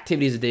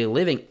activities of daily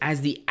living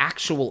as the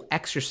actual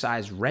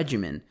exercise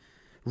regimen,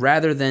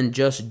 rather than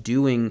just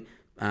doing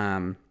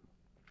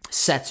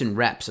sets and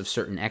reps of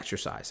certain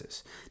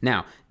exercises.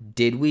 Now,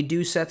 did we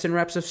do sets and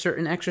reps of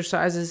certain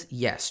exercises?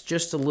 Yes,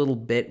 just a little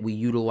bit. We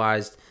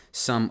utilized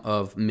some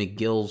of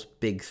McGill's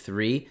Big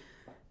 3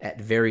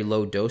 at very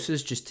low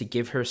doses just to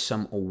give her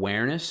some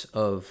awareness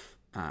of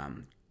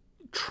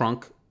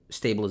trunk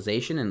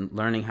stabilization and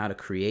learning how to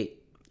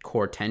create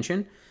core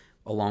tension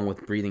along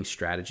with breathing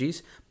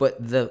strategies.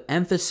 But the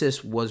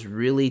emphasis was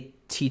really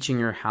teaching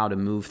her how to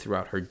move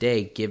throughout her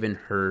day given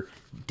her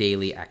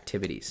daily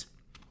activities.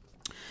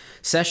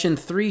 Session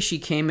 3, she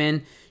came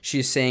in,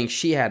 she's saying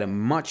she had a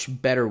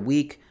much better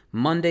week.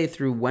 Monday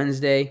through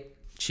Wednesday,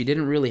 she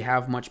didn't really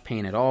have much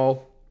pain at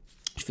all.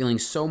 She's feeling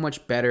so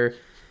much better.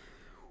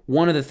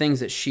 One of the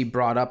things that she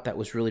brought up that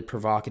was really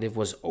provocative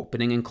was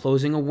opening and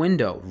closing a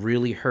window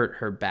really hurt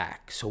her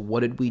back. So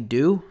what did we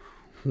do?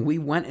 We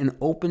went and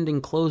opened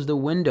and closed a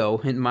window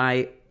in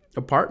my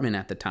apartment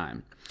at the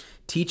time,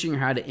 teaching her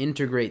how to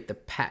integrate the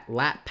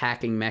lat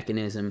packing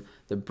mechanism,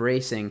 the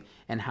bracing,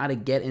 and how to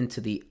get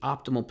into the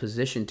optimal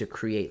position to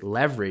create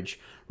leverage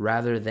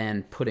rather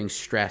than putting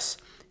stress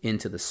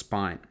into the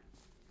spine.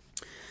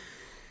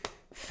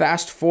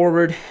 Fast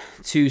forward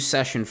to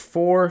session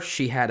 4,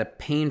 she had a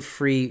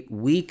pain-free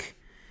week.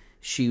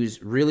 She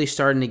was really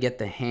starting to get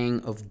the hang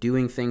of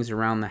doing things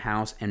around the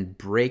house and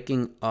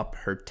breaking up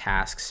her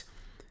tasks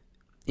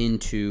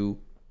into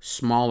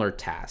smaller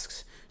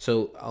tasks.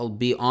 So I'll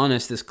be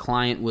honest, this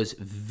client was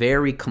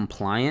very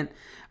compliant.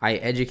 I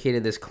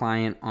educated this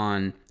client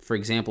on, for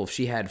example, if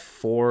she had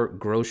 4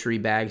 grocery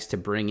bags to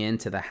bring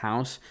into the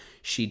house,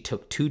 she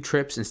took 2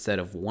 trips instead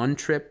of 1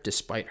 trip,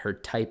 despite her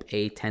type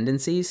A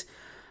tendencies.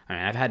 I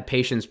mean, I've had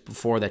patients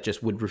before that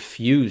just would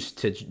refuse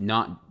to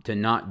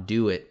not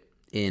do it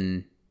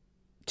in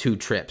 2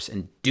 trips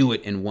and do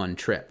it in 1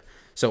 trip.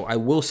 So I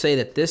will say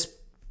that this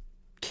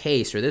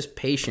case or this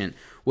patient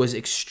was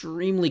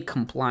extremely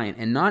compliant,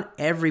 and not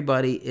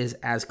everybody is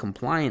as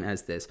compliant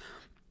as this.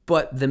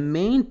 But the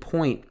main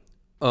point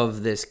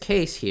of this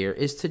case here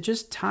is to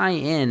just tie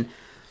in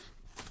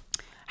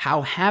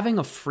how having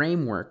a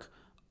framework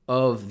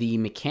of the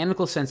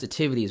mechanical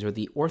sensitivities or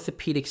the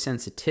orthopedic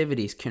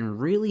sensitivities can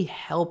really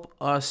help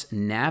us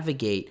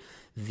navigate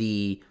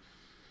the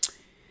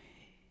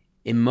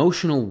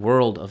emotional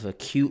world of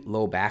acute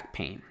low back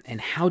pain, and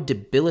how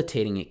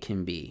debilitating it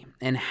can be,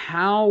 and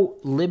how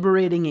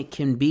liberating it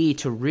can be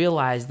to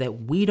realize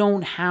that we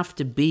don't have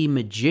to be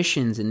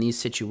magicians in these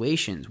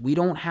situations. We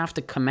don't have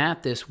to come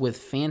at this with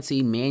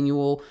fancy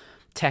manual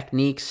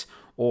techniques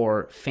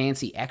or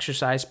fancy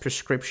exercise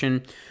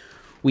prescription.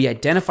 We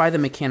identify the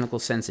mechanical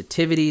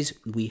sensitivities,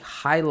 we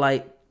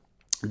highlight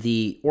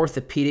the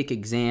orthopedic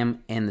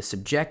exam and the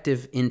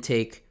subjective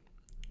intake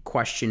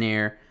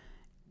questionnaire,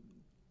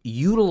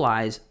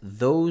 utilize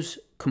those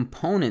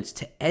components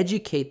to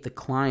educate the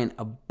client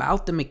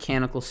about the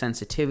mechanical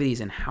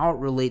sensitivities and how it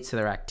relates to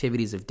their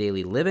activities of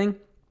daily living,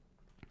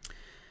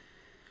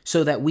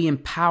 so that we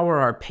empower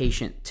our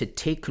patient to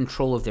take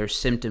control of their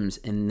symptoms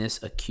in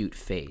this acute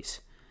phase.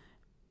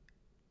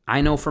 I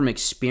know from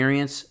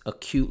experience,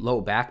 acute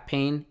low back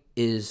pain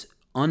is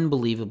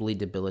unbelievably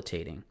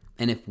debilitating.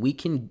 And if we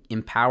can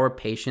empower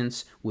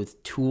patients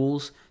with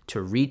tools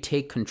to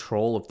retake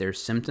control of their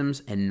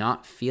symptoms and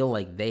not feel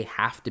like they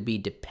have to be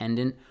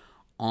dependent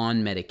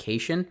on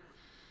medication,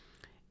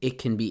 it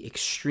can be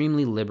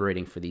extremely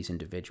liberating for these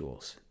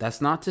individuals.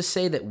 That's not to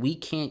say that we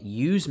can't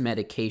use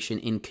medication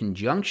in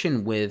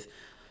conjunction with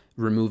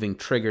removing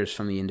triggers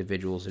from the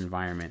individual's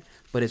environment,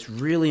 but it's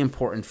really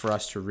important for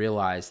us to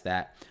realize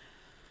that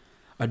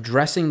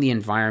addressing the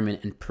environment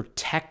and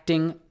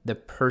protecting the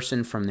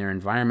person from their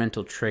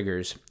environmental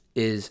triggers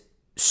is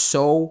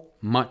so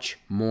much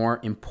more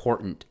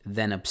important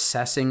than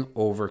obsessing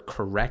over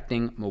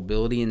correcting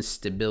mobility and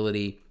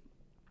stability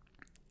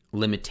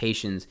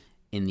limitations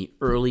in the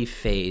early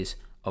phase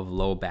of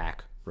low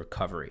back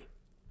recovery.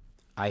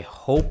 I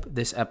hope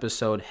this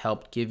episode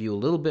helped give you a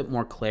little bit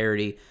more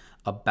clarity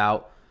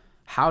about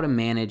how to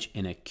manage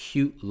an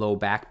acute low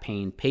back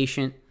pain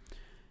patient,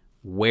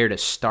 where to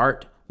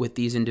start with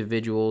these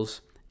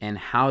individuals, and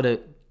how to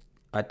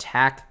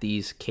attack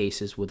these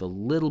cases with a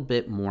little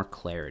bit more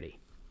clarity.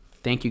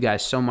 Thank you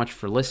guys so much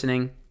for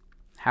listening.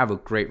 Have a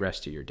great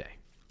rest of your day.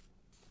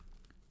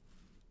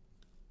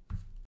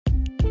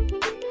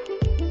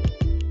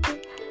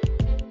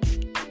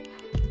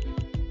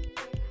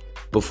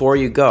 Before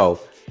you go,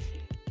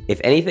 if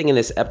anything in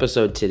this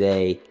episode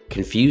today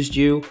confused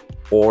you,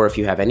 or if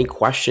you have any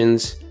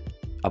questions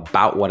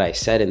about what I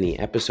said in the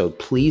episode,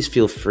 please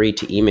feel free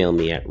to email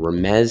me at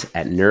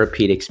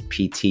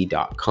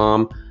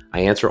ramez@neuropedicspt.com. I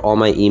answer all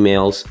my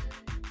emails.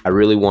 I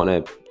really want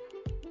to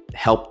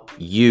help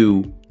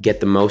you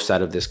get the most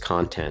out of this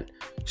content.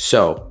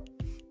 So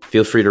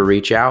feel free to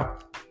reach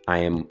out. I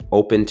am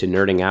open to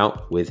nerding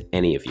out with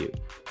any of you.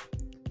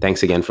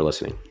 Thanks again for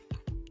listening.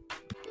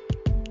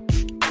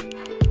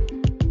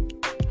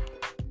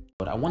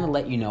 But I want to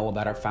let you know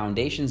about our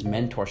Foundations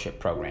Mentorship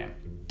Program.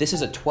 This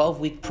is a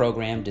 12-week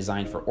program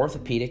designed for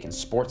orthopedic and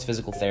sports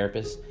physical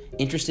therapists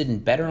interested in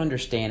better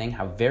understanding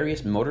how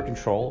various motor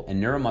control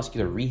and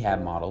neuromuscular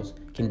rehab models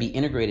can be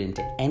integrated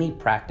into any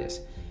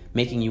practice,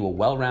 making you a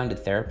well-rounded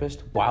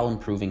therapist while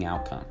improving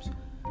outcomes.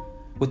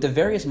 With the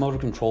various motor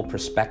control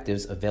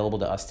perspectives available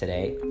to us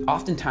today,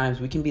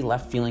 oftentimes we can be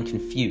left feeling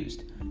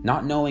confused,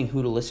 not knowing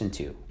who to listen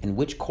to and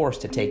which course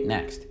to take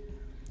next.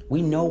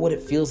 We know what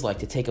it feels like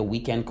to take a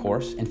weekend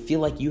course and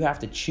feel like you have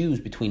to choose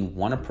between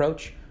one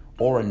approach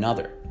or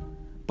another.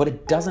 But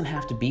it doesn't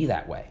have to be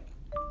that way.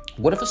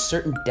 What if a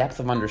certain depth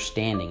of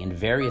understanding in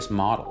various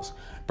models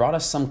brought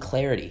us some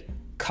clarity,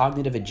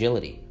 cognitive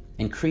agility,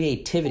 and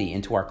creativity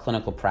into our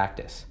clinical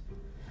practice?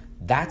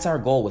 That's our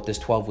goal with this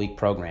 12-week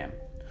program.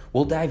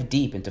 We'll dive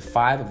deep into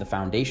 5 of the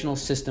foundational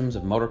systems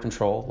of motor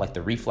control, like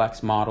the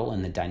reflex model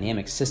and the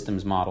dynamic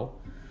systems model.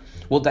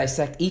 We'll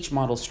dissect each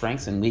model's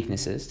strengths and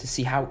weaknesses to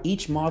see how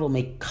each model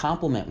may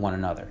complement one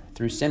another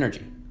through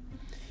synergy.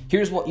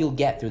 Here's what you'll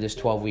get through this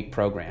 12-week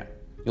program.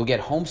 You'll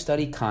get home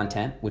study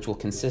content, which will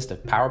consist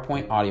of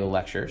PowerPoint audio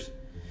lectures.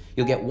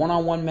 You'll get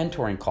one-on-one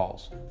mentoring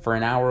calls for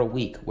an hour a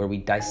week where we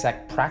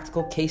dissect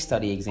practical case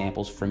study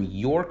examples from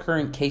your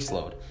current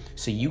caseload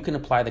so you can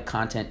apply the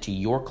content to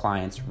your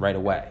clients right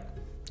away.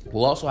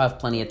 We'll also have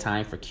plenty of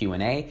time for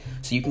Q&A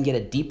so you can get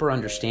a deeper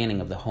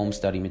understanding of the home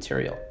study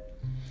material.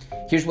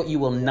 Here's what you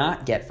will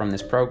not get from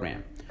this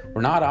program.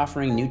 We're not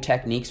offering new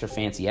techniques or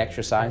fancy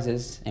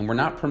exercises, and we're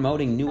not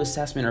promoting new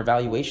assessment or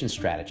evaluation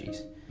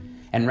strategies.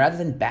 And rather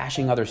than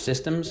bashing other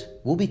systems,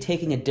 we'll be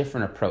taking a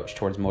different approach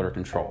towards motor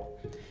control,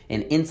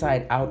 an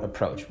inside-out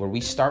approach where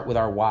we start with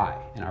our why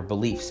and our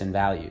beliefs and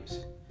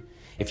values.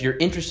 If you're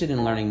interested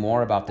in learning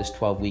more about this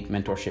 12-week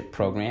mentorship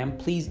program,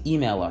 please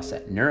email us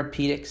at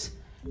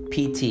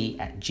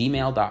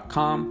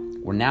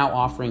neuropedicspt@gmail.com. We're now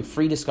offering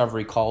free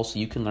discovery calls so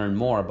you can learn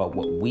more about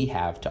what we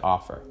have to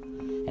offer.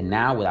 And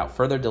now, without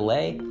further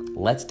delay,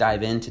 let's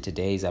dive into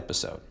today's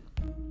episode.